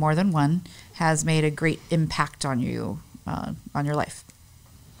can have more than one, has made a great impact on you, on your life?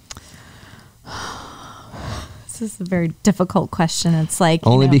 This is a very difficult question. It's like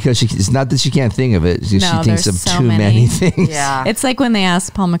only because it's not that she can't think of it. She thinks of so too many things. Yeah, it's like when they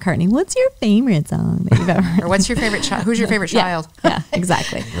ask Paul McCartney, "What's your favorite song that you've ever heard?" Or what's your favorite child? Who's your favorite child? Yeah,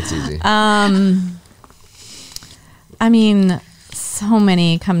 exactly. That's easy. I mean, so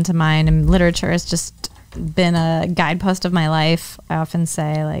many come to mind, and literature has just been a guidepost of my life. I often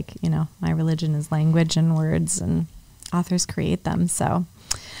say, like, you know, my religion is language and words, and authors create them. So,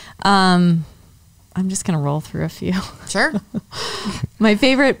 I'm just going to roll through a few. Sure. My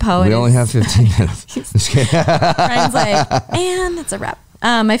favorite poet. We only have 15 minutes. Brian's like, and it's a wrap.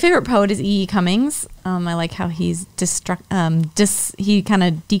 My favorite poet is E.E. Cummings. I like how he's he kind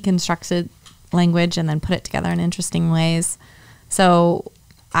of deconstructed language and then put it together in interesting ways. So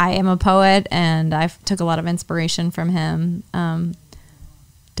I am a poet, and I took a lot of inspiration from him.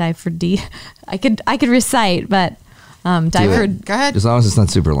 Dive for D. I could recite, but Go ahead. As long as it's not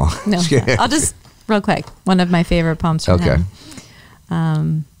super long. No, I'll just real quick. One of my favorite poems from him.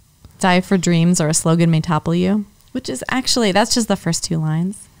 Die for dreams or a slogan may topple you, which is actually, that's just the first 2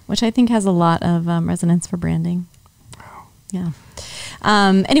 lines, which I think has a lot of resonance for branding. Yeah.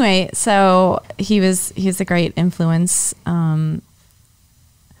 Anyway, so he's a great influence.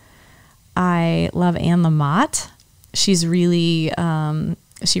 I love Anne Lamott. She's really,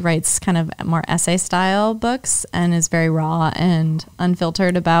 she writes kind of more essay style books and is very raw and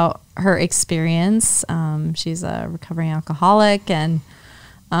unfiltered about her experience. She's a recovering alcoholic, and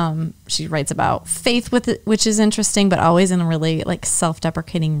she writes about faith with it, which is interesting, but always in a really like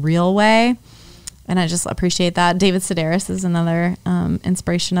self-deprecating, real way. And I just appreciate that. David Sedaris is another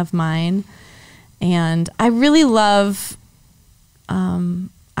inspiration of mine. And I really love, I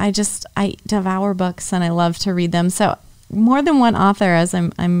devour books and I love to read them. So more than one author, as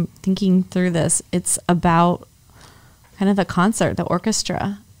I'm thinking through this, it's about kind of the concert, the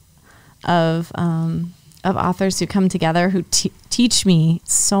orchestra of authors who come together, who teach me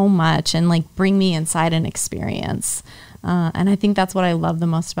so much and like bring me inside an experience. And I think that's what I love the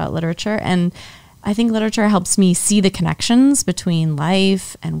most about literature. And I think literature helps me see the connections between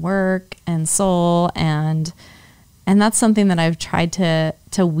life and work and soul, and that's something that I've tried to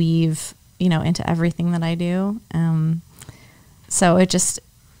weave, into everything that I do. So it's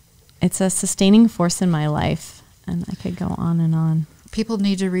a sustaining force in my life, and I could go on and on. People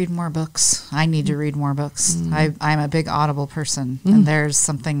need to read more books. I need to read more books. I'm a big Audible person, and there's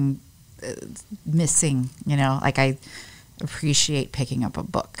something missing, like I appreciate picking up a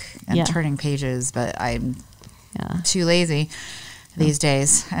book and turning pages, but I'm too lazy these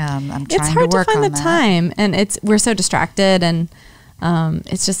days. I'm trying to work on that. It's hard to find the time, and we're so distracted, and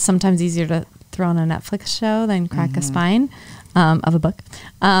it's just sometimes easier to throw on a Netflix show than crack a spine of a book.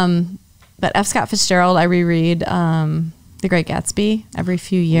 But F. Scott Fitzgerald, I reread The Great Gatsby every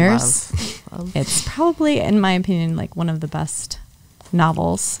few years. Love. It's probably, in my opinion, like one of the best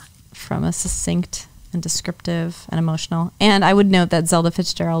novels from a succinct and descriptive and emotional. And I would note that Zelda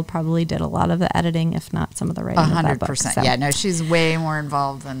Fitzgerald probably did a lot of the editing, if not some of the writing. 100%. So. Yeah, no, she's way more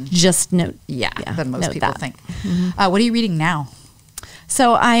involved than than most people think. What are you reading now?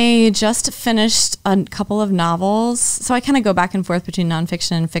 So I just finished a couple of novels. So I kind of go back and forth between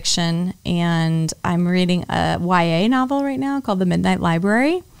nonfiction and fiction. And I'm reading a YA novel right now called The Midnight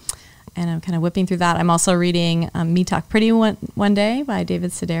Library. And I'm kind of whipping through that. I'm also reading Me Talk Pretty One Day by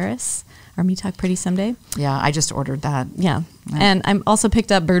David Sedaris. Or Me Talk Pretty Someday. Yeah, I just ordered that. Yeah. And I'm also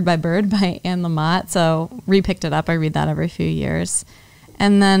picked up Bird by Bird by Anne Lamott. So re-picked it up. I read that every few years.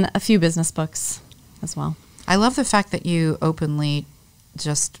 And then a few business books as well. I love the fact that you openly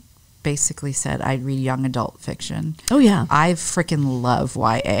just basically said I'd read young adult fiction. Oh, yeah. I freaking love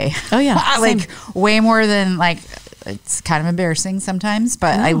YA. Oh, yeah. Like way more than like, it's kind of embarrassing sometimes,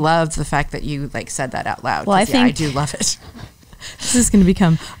 but I love the fact that you like said that out loud. Well, I think I do love it. This is going to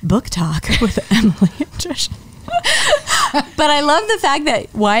become book talk with Emily and Trish. But I love the fact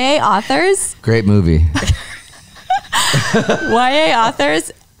that YA authors... Great movie. YA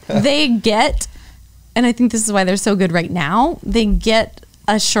authors, they get, and I think this is why they're so good right now, they get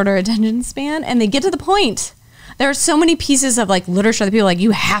a shorter attention span and they get to the point. There are so many pieces of like literature that people are like,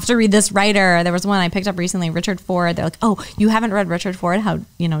 you have to read this writer. There was one I picked up recently, Richard Ford. They're like, oh, you haven't read Richard Ford? How,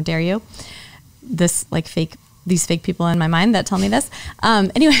 dare you? These fake people in my mind that tell me this.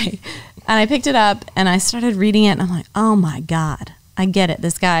 Anyway, and I picked it up and I started reading it and I'm like, oh my God, I get it.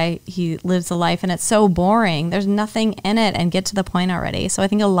 This guy, he lives a life and it's so boring. There's nothing in it, and get to the point already. So I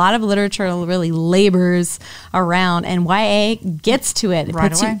think a lot of literature really labors around, and YA gets to it. It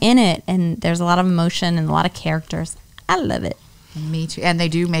puts you in it, and there's a lot of emotion and a lot of characters. I love it. Me too. And they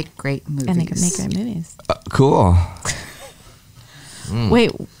do make great movies. Cool.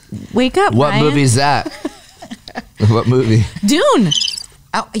 Wait, wake up, What Ryan. movie is that? What movie? Dune.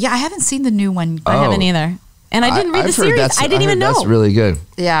 Oh, yeah, I haven't seen the new one. I haven't either. And I didn't read the series. I didn't even know. That's really good.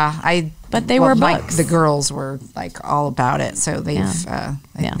 Yeah, But they were books. The girls were like all about it, so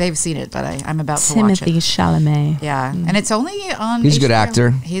they've seen it. But I'm about to watch it. Timothy Chalamet. Yeah, and it's only on. He's HBO. a good actor.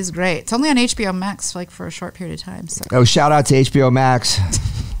 He's great. It's only on HBO Max, like for a short period of time. So. Oh, shout out to HBO Max.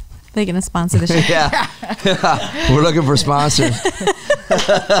 They're going to sponsor the show. Yeah. We're looking for sponsors.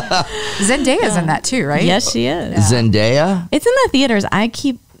 Zendaya's in that too, right? Yes, she is. Yeah. Zendaya? It's in the theaters. I'm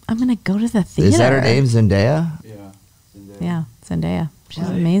going to go to the theater. Is that her name, Zendaya? Yeah, Zendaya. Yeah, Zendaya. She's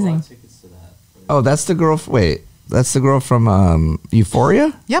amazing. Tickets to that. Oh, that's the girl. Wait, that's the girl from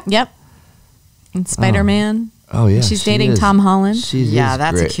Euphoria? Yep. And Spider-Man. Oh, yeah. She's dating Tom Holland.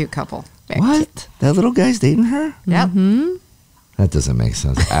 That's great. a cute couple. Very What? cute. That little guy's dating her? Yep. Mm-hmm. That doesn't make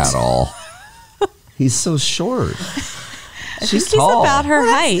sense at all. He's so short. She's He's tall. about her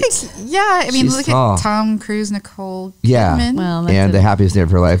height. Yeah, I mean, She's look tall. at Tom Cruise, Nicole Yeah. Kidman. Well, And the happiest day of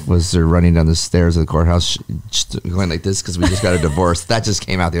her life was her running down the stairs of the courthouse, going like this because we just got a divorce. That just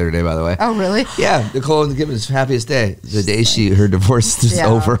came out the other day, by the way. Oh, really? Yeah, Nicole Kidman's happiest day. The day her divorce is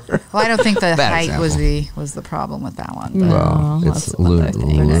over. Well, I don't think the Bad height was example. the problem with that one. No. But. Well, lots it's of other things.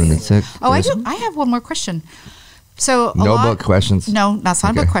 lunatic. Oh, I have one more question. So No book questions? No, that's not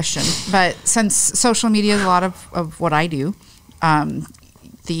a Okay. book question. But since social media is a lot of what I do, and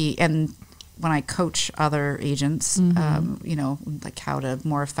when I coach other agents, like how to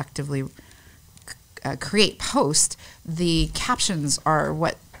more effectively create posts, the captions are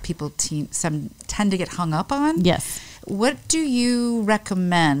what people tend to get hung up on. Yes. What do you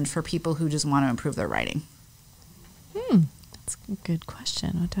recommend for people who just want to improve their writing? That's a good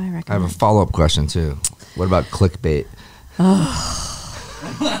question. What do I recommend? I have a follow-up question, too. What about clickbait?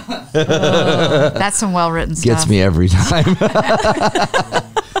 That's some well-written stuff. Gets me every time.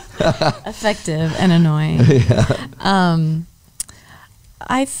 Effective and annoying.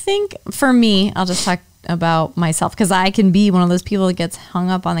 I think for me, I'll just talk about myself because I can be one of those people that gets hung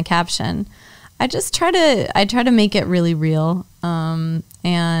up on the caption. I try to make it really real, and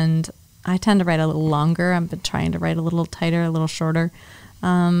I tend to write a little longer. I've been trying to write a little tighter, a little shorter.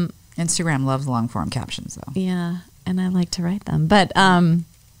 Instagram loves long-form captions, though. Yeah, and I like to write them. But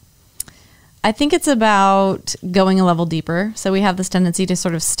I think it's about going a level deeper. So we have this tendency to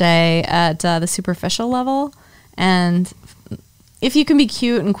sort of stay at the superficial level. And if you can be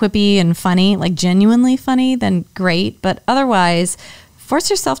cute and quippy and funny, like genuinely funny, then great. But otherwise, force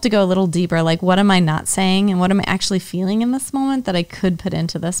yourself to go a little deeper. Like, what am I not saying? And what am I actually feeling in this moment that I could put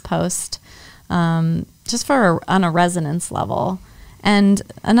into this post just on a resonance level? And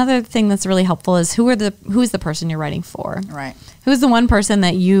another thing that's really helpful is who's the person you're writing for? Right. Who's the one person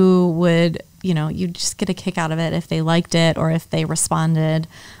that you would, you just get a kick out of it if they liked it or if they responded.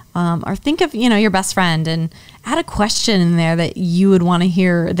 Or think of, your best friend and add a question in there that you would want to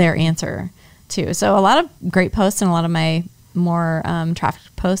hear their answer to. So a lot of great posts and a lot of my more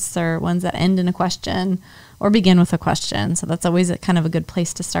trafficked posts are ones that end in a question or begin with a question. So that's always kind of a good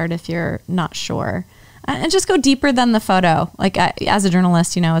place to start if you're not sure. And just go deeper than the photo. Like as a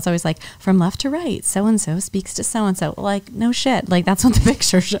journalist, it's always like from left to right, so-and-so speaks to so-and-so. Like, no shit. Like that's what the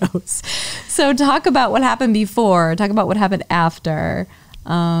picture shows. So talk about what happened before, talk about what happened after.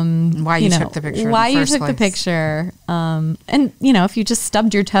 Why you took the picture. Why you took the picture. And if you just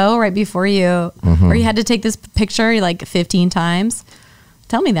stubbed your toe right before you, or you had to take this picture like 15 times,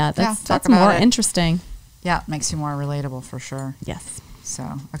 tell me that. That's more interesting. Yeah, it makes you more relatable for sure. Yes.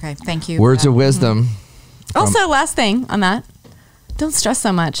 So, okay, thank you. Words of wisdom. Also, last thing on that, don't stress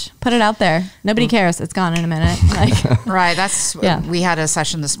so much. Put it out there. Nobody cares. It's gone in a minute. Like, right. That's Yeah. We had a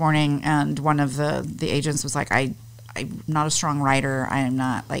session this morning, and one of the agents was like, I'm not a strong writer. I am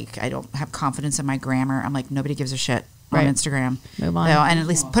not I don't have confidence in my grammar. I'm like, nobody gives a shit on Right. Instagram. Move on. And at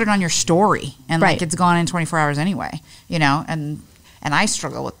least put it on your story, and Right. it's gone in 24 hours anyway. And I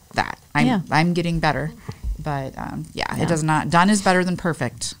struggle with that. I'm getting better, but it does not. Done is better than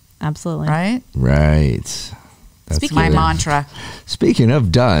perfect. absolutely. Right. Right. That's My good. mantra. Speaking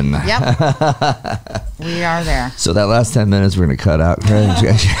of done. Yep. We are there. So that last 10 minutes we're going to cut out.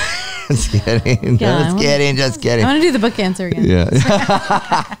 Just kidding. Yeah, Just kidding. I want to do the book answer again.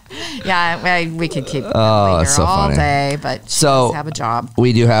 Yeah. Yeah, we could keep Oh, here it's so all funny. day, but she So- does have a job.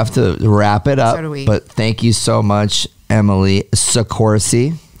 We do have to wrap it up. So do we. But thank you so much, Emily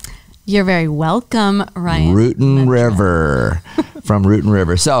Soccorsy. You're very welcome, Ryan. Rootin' River. From Rootin'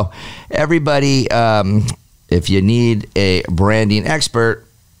 River. So everybody, if you need a branding expert,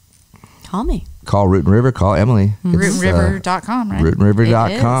 Call me. call Rootin' River, call Emily. It's, RootinRiver.com, right?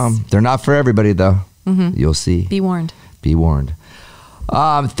 RootinRiver.com. They're not for everybody, though. You'll see. Be warned. Be warned.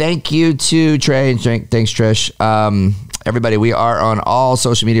 Thank you to Trey. Thanks, Trish. Everybody, we are on all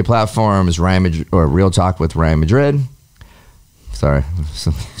social media platforms. Real Talk with Ryan Madrid. Sorry,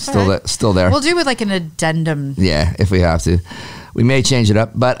 still there. We'll do with like an addendum. Yeah, if we have to. We may change it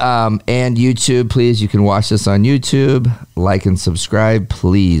up. But and YouTube, please. You can watch this on YouTube. Like and subscribe,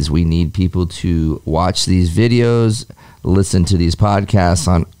 please. We need people to watch these videos, listen to these podcasts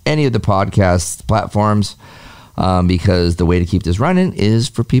on any of the podcast platforms, because the way to keep this running is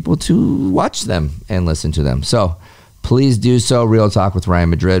for people to watch them and listen to them. So please do so. Real Talk with Ryan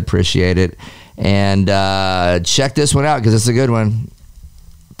Madrid. Appreciate it. And check this one out because it's a good one.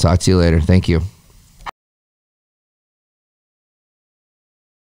 Talk to you later. Thank you.